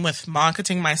that came with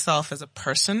marketing myself as a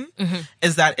person,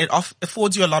 is that it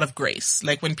affords you a lot of grace.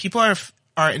 Like when people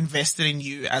are invested in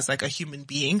you as like a human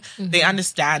being, they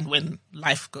understand when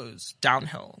life goes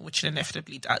downhill, which it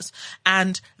inevitably does.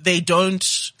 And they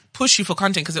don't push you for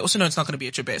content because they also know it's not going to be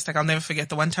at your best. Like I'll never forget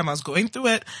the one time I was going through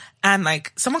it and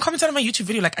like someone commented on my YouTube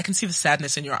video, like, I can see the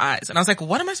sadness in your eyes. And I was like,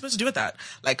 what am I supposed to do with that?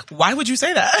 Like, why would you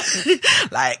say that?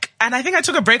 Like, and I think I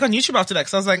took a break on YouTube after that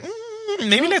because I was like,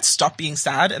 maybe let's stop being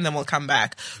sad and then we'll come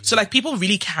back. So like people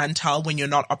really can tell when you're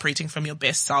not operating from your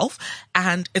best self.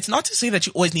 And it's not to say that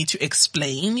you always need to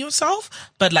explain yourself,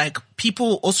 but like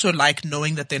people also like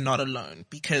knowing that they're not alone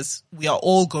because we are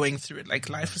all going through it. Like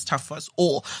life is tough for us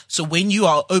all. So when you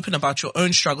are open about your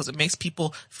own struggles, it makes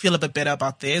people feel a bit better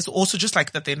about theirs. Also just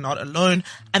like that they're not alone.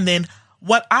 And then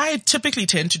what I typically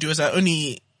tend to do is I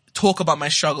only talk about my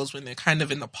struggles when they're kind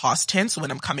of in the past tense, when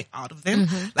I'm coming out of them.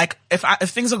 Like if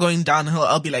things are going downhill,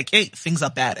 I'll be like, hey, things are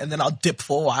bad. And then I'll dip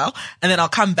for a while and then I'll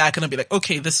come back and I'll be like,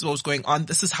 okay, this is what was going on.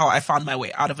 This is how I found my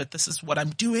way out of it. This is what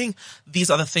I'm doing. These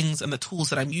are the things and the tools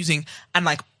that I'm using. And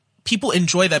like people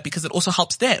enjoy that because it also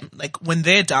helps them. Like when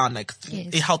they're down, like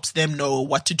it helps them know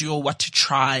what to do or what to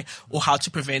try or how to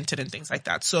prevent it and things like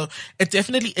that. So it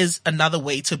definitely is another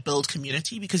way to build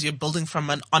community because you're building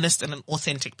from an honest and an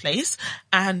authentic place.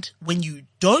 And when you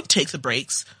don't take the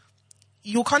breaks,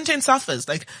 your content suffers.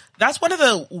 Like that's one of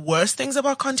the worst things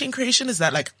about content creation is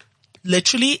that like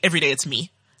literally every day it's me.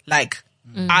 Like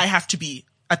I have to be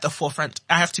at the forefront.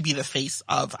 I have to be the face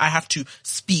of, I have to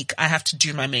speak. I have to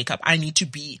do my makeup. I need to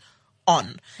be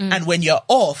on. And when you're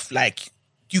off, like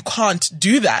you can't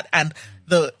do that. And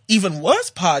the even worse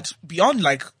part beyond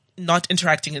like not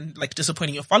interacting and like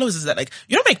disappointing your followers is that like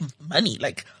you don't make money.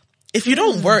 Like if you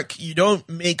don't work, you don't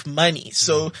make money.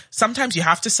 So sometimes you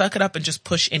have to suck it up and just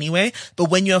push anyway. But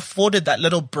when you're afforded that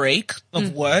little break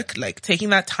of work, like taking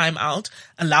that time out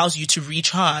allows you to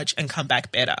recharge and come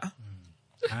back better.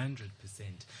 100%.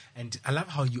 And I love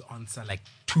how you answer like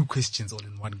 2 questions all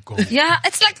in one go. Yeah,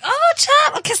 it's like, oh,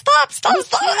 child, okay, stop.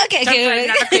 Okay.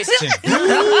 Another question.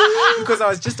 Because I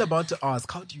was just about to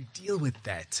ask, how do you deal with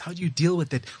that? How do you deal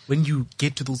with it when you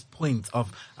get to those points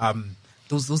of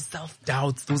those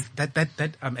self-doubts,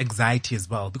 that anxiety as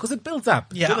well, because it builds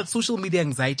up. Yeah. You know, that social media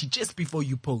anxiety just before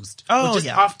you post. Oh, or just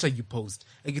yeah. after you post.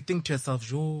 Like you think to yourself,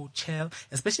 yo, chill,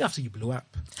 especially after you blow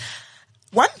up.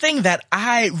 One thing that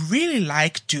I really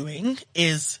like doing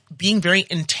is being very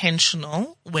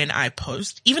intentional when I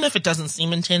post. Even if it doesn't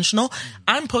seem intentional,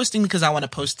 I'm posting because I want to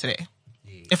post today.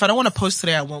 If I don't want to post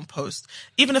today, I won't post.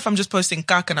 Even if I'm just posting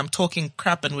cack and I'm talking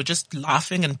crap and we're just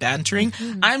laughing and bantering,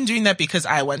 I'm doing that because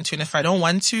I want to. And if I don't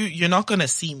want to, you're not going to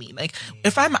see me. Like,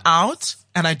 if I'm out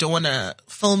and I don't want to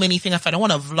film anything, if I don't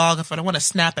want to vlog, if I don't want to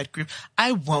snap at group,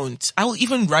 I won't. I will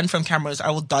even run from cameras. I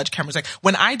will dodge cameras. Like,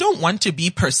 when I don't want to be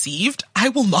perceived, I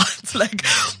will not. Like,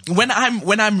 when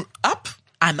I'm up,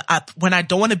 I'm up. When I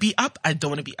don't want to be up, I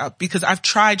don't want to be up, because I've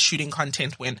tried shooting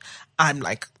content when I'm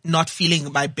like not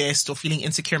feeling my best or feeling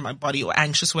insecure in my body or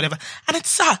anxious or whatever. And it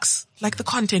sucks. Like, the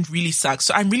content really sucks.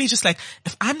 So I'm really just like,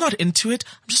 if I'm not into it,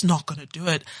 I'm just not going to do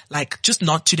it. Like, just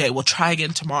not today. We'll try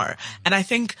again tomorrow. And I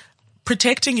think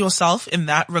protecting yourself in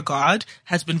that regard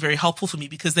has been very helpful for me,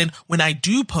 because then when I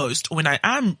do post, or when I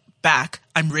am back,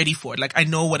 I'm ready for it. Like, I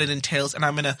know what it entails, and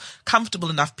I'm in a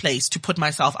comfortable enough place to put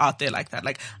myself out there like that.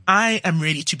 Like, I am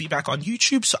ready to be back on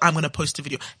YouTube, so I'm going to post a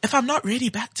video. If I'm not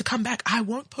ready to come back, I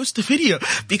won't post a video,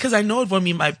 because I know it won't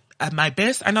be at my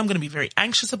best. I know I'm going to be very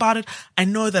anxious about it. I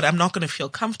know that I'm not going to feel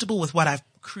comfortable with what I've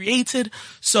created.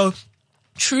 So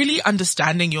truly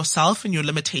understanding yourself and your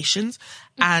limitations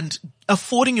and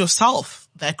affording yourself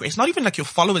that grace. Not even like your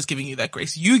followers giving you that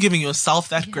grace. You giving yourself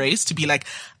that grace to be like,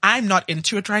 I'm not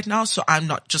into it right now, so I'm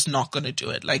not going to do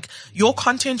it. Like, your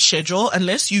content schedule,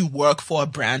 unless you work for a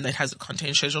brand that has a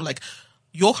content schedule, like,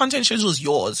 your content schedule is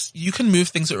yours. You can move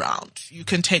things around. You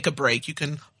can take a break. You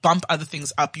can bump other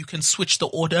things up. You can switch the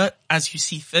order as you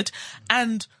see fit.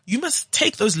 And you must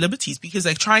take those liberties, because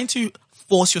like, trying to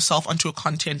force yourself onto a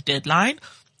content deadline,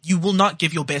 you will not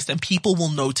give your best, and people will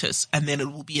notice, and then it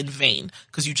will be in vain,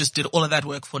 because you just did all of that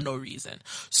work for no reason.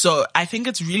 So I think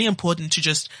it's really important to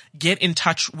just get in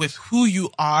touch with who you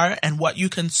are and what you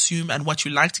consume and what you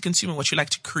like to consume and what you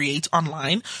like to create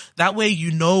online. That way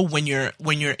you know when you're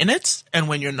in it and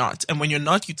when you're not. And when you're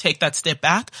not, you take that step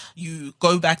back, you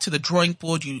go back to the drawing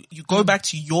board, you go back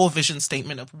to your vision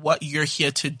statement of what you're here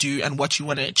to do and what you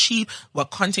want to achieve, what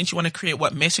content you want to create,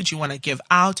 what message you want to give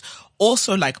out.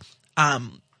 Also, like,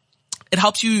 it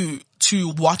helps you to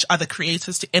watch other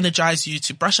creators, to energize you,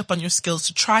 to brush up on your skills,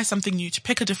 to try something new, to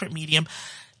pick a different medium.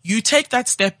 You take that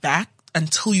step back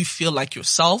until you feel like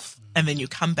yourself, and then you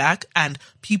come back, and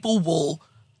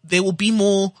they will be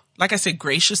more, like I said,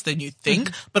 gracious than you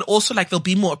think, but also like they'll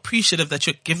be more appreciative that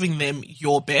you're giving them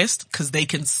your best, because they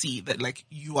can see that like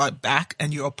you are back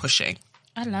and you're pushing.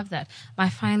 I love that. My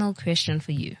final question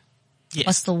for you. Yes.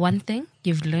 What's the one thing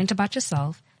you've learned about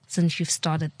yourself since you've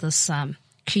started this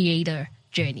creator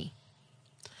journey?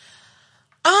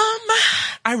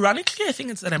 Ironically, I think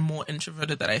it's that I'm more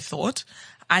introverted than I thought.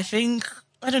 I think,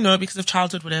 I don't know, because of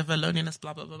childhood, whatever, loneliness,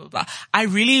 blah, blah, blah, blah, blah. I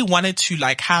really wanted to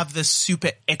like have this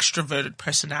super extroverted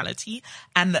personality.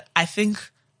 And I think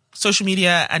social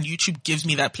media and YouTube gives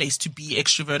me that place to be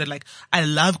extroverted. Like, I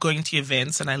love going to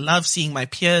events, and I love seeing my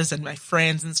peers and my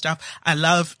friends and stuff. I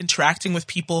love interacting with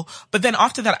people. But then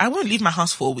after that, I won't leave my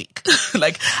house for a week.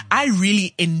 Like, I've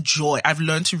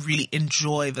learned to really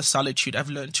enjoy the solitude. I've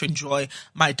learned to enjoy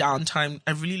my downtime.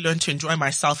 I've really learned to enjoy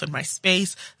myself and my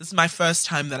space. This is my first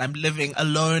time that I'm living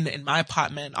alone in my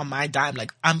apartment on my dime.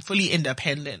 Like, I'm fully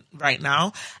independent right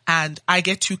now, and I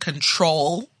get to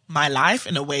control my life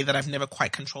in a way that I've never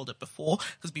quite controlled it before.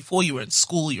 Because before, you were in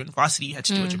school, you were in varsity, you had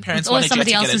to do what your parents wanted. It's always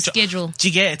somebody else's schedule. Do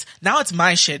you get it? Now it's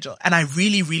my schedule. And I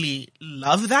really, really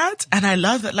love that. And I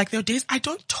love that, like, there are days I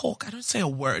don't talk. I don't say a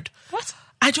word. What?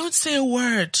 I don't say a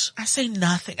word. I say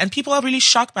nothing. And people are really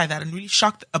shocked by that, and really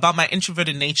shocked about my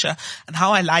introverted nature and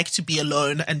how I like to be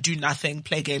alone and do nothing,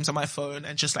 play games on my phone,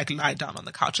 and just like lie down on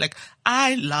the couch. Like,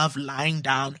 I love lying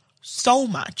down so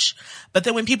much. But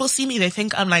then when people see me, they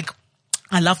think I'm like,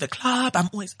 I love the club. I'm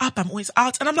always up. I'm always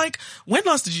out. And I'm like, when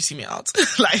last did you see me out?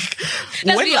 Like,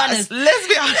 Let's be honest.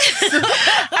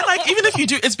 And like, even if you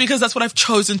do, it's because that's what I've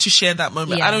chosen to share in that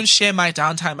moment. Yeah. I don't share my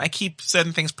downtime. I keep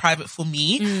certain things private for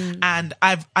me. And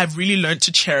I've really learned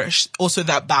to cherish also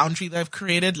that boundary that I've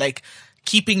created, like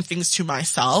keeping things to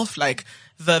myself, like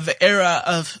the era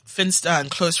of Finsta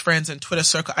and close friends and Twitter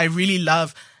circle. I really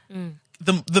love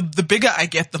the bigger I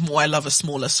get, the more I love a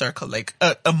smaller circle, like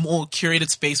a more curated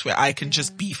space where I can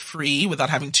just be free without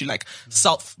having to like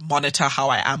self-monitor how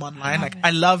I am online. Like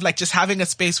I love like just having a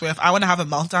space where if I want to have a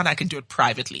meltdown, I can do it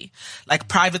privately. Like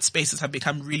private spaces have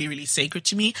become really, really sacred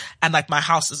to me. And like my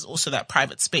house is also that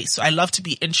private space. So I love to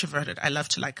be introverted. I love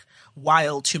to like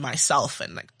wild to myself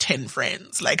and like 10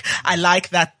 friends. Like I like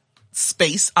that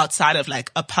space outside of like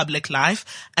a public life,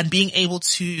 and being able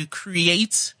to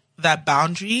create that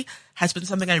boundary has been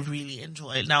something I really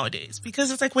enjoy nowadays,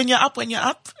 because it's like when you're up, and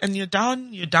you're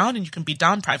down, and you can be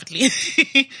down privately.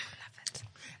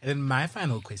 And then my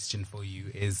final question for you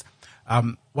is,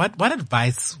 what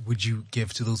advice would you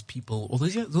give to those people or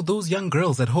those young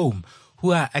girls at home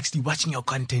who are actually watching your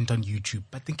content on YouTube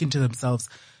but thinking to themselves,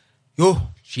 yo,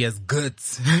 she has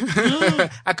guts.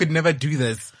 I could never do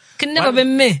this. Could never be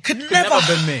me. Could never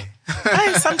be me.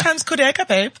 I sometimes could,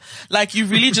 babe. Like you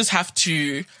really just have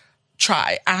to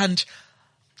try. And,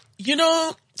 you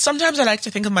know, sometimes I like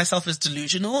to think of myself as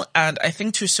delusional, and I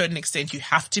think to a certain extent you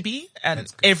have to be, and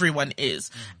everyone is.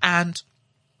 And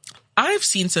I've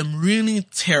seen some really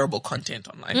terrible content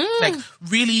online, like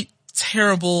really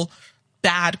terrible,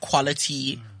 bad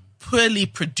quality, poorly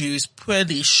produced,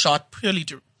 poorly shot,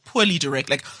 poorly direct,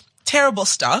 like terrible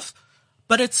stuff,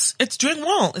 but it's doing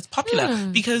well. It's popular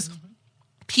because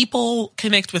people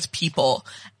connect with people,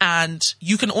 and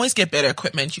you can always get better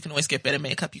equipment. You can always get better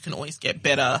makeup. You can always get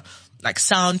better like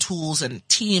sound tools and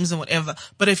teams and whatever.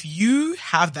 But if you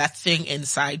have that thing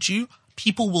inside you,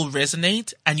 people will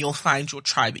resonate and you'll find your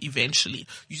tribe eventually.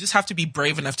 You just have to be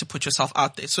brave enough to put yourself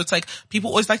out there. So it's like, people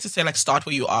always like to say like, start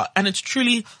where you are. And it's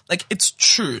truly like, it's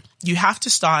true. You have to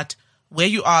start where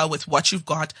you are with what you've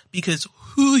got, because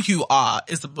who you are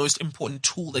is the most important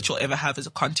tool that you'll ever have as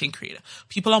a content creator.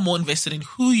 People are more invested in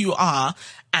who you are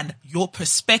and your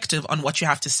perspective on what you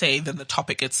have to say than the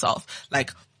topic itself.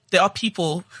 Like there are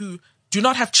people who do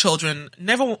not have children,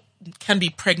 never can be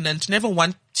pregnant, never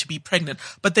want to be pregnant,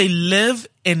 but they live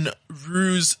in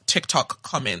Rue's TikTok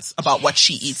comments about what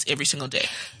she eats every single day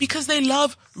because they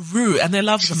love Rue and they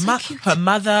love her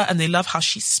mother, and they love how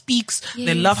she speaks. Yes.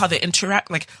 They love how they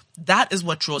interact. Like that is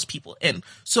what draws people in.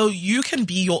 So you can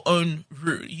be your own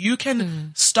Rue. You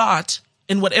can start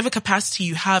in whatever capacity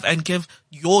you have and give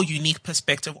your unique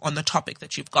perspective on the topic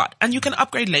that you've got. And you can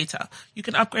upgrade later. You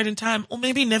can upgrade in time, or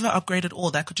maybe never upgrade at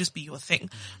all. That could just be your thing.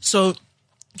 So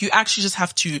you actually just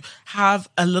have to have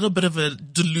a little bit of a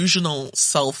delusional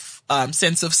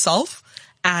sense of self,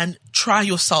 and try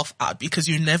yourself out, because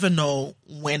you never know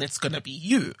when it's going to be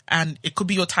you. And it could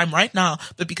be your time right now,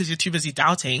 but because you're too busy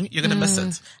doubting, you're going to miss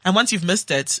it. And once you've missed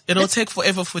it, it'll take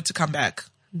forever for it to come back.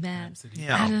 Man,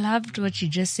 I loved what you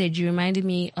just said. You reminded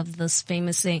me of this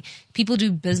famous saying, people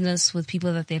do business with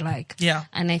people that they like. Yeah.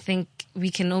 And I think we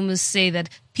can almost say that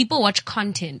people watch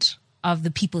content of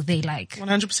the people they like.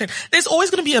 100%. There's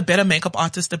always going to be a better makeup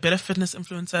artist, a better fitness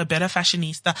influencer, a better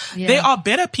fashionista. Yeah. They are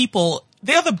better people.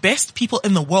 They are the best people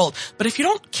in the world. But if you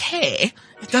don't care,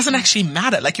 it doesn't actually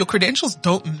matter. Like your credentials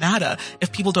don't matter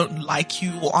if people don't like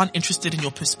you or aren't interested in your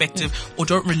perspective or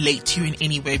don't relate to you in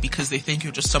any way because they think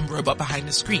you're just some robot behind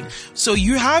the screen. So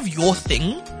you have your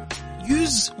thing.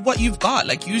 Use what you've got.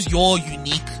 Like use your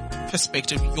unique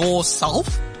perspective,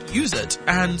 yourself. Use it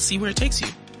and see where it takes you.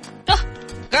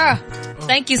 Girl,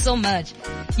 thank you so much.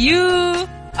 You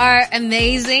are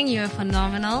amazing. You're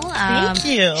phenomenal. Thank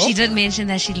you. She did mention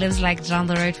that she lives like down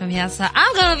the road from here, so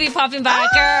I'm gonna be popping by,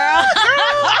 girl.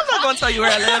 I'm not gonna tell you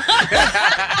where I live.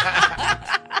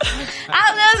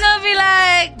 I'm just gonna be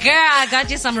like, girl, I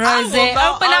got you some rosé.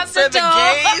 Open up the door.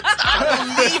 I will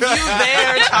leave you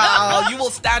there, child. You will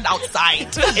stand outside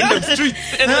in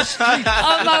the street.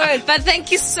 Oh my word. But thank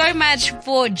you so much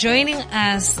for joining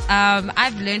us.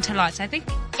 I've learned a lot. I think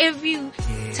every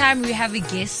time we have a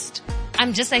guest,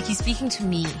 I'm just like, you're speaking to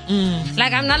me.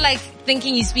 Like, I'm not like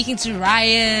thinking you're speaking to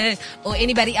Ryan or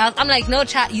anybody else. I'm like, no,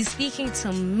 child, you're speaking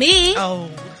to me.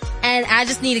 Oh. And I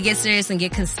just need to get serious and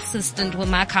get consistent with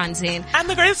my content. And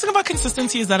the greatest thing about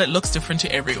consistency is that it looks different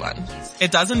to everyone.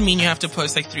 It doesn't mean you have to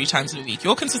post like 3 times a week.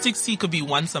 Your consistency could be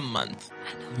once a month.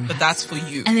 But that's for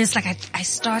you. And it's like, I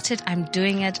started, I'm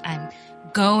doing it, I'm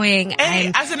going.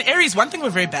 Hey, as an Aries, one thing we're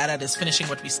very bad at is finishing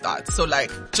what we start. So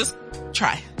like, just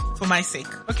try. For my sake.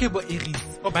 Okay, but Aries.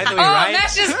 Oh, by the way, right?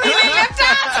 That's just feeling left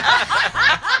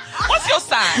out. What's your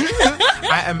sign?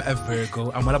 I am a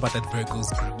Virgo. I'm all about that Virgos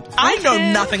group. I know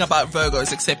nothing about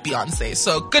Virgos except Beyonce,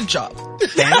 so good job.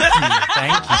 Thank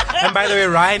you. And by the way,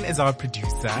 Ryan is our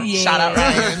producer. Yeah. Shout out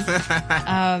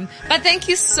Ryan. But thank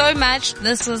you so much.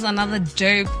 This was another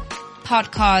dope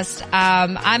podcast.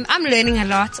 I'm learning a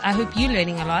lot. I hope you're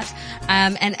learning a lot.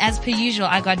 And as per usual,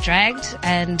 I got dragged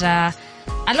and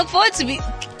I look forward to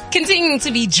continuing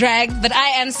to be dragged, but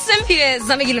I am Simpiwe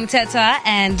Zamegile Mthethwa,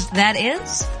 and that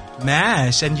is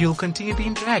Mash, and you'll continue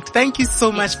being dragged. Thank you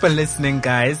so much for listening,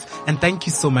 guys. And thank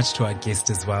you so much to our guest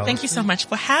as well. Thank you so much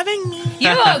for having me. You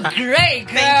are great,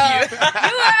 girl. Thank you.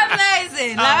 You are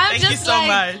amazing. Thank you so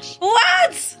much.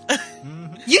 What?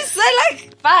 You say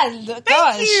like fun.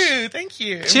 Gosh. Thank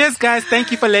you. Cheers, guys.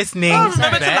 Thank you for listening.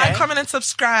 Remember to like, comment, and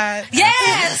subscribe.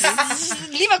 Yes.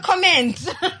 Leave a comment.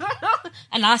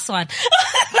 A last one.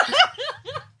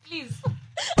 Please.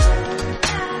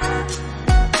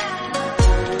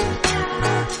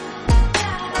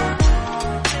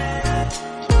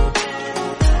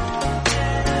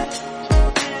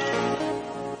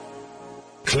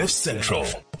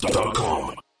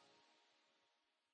 CliffCentral.com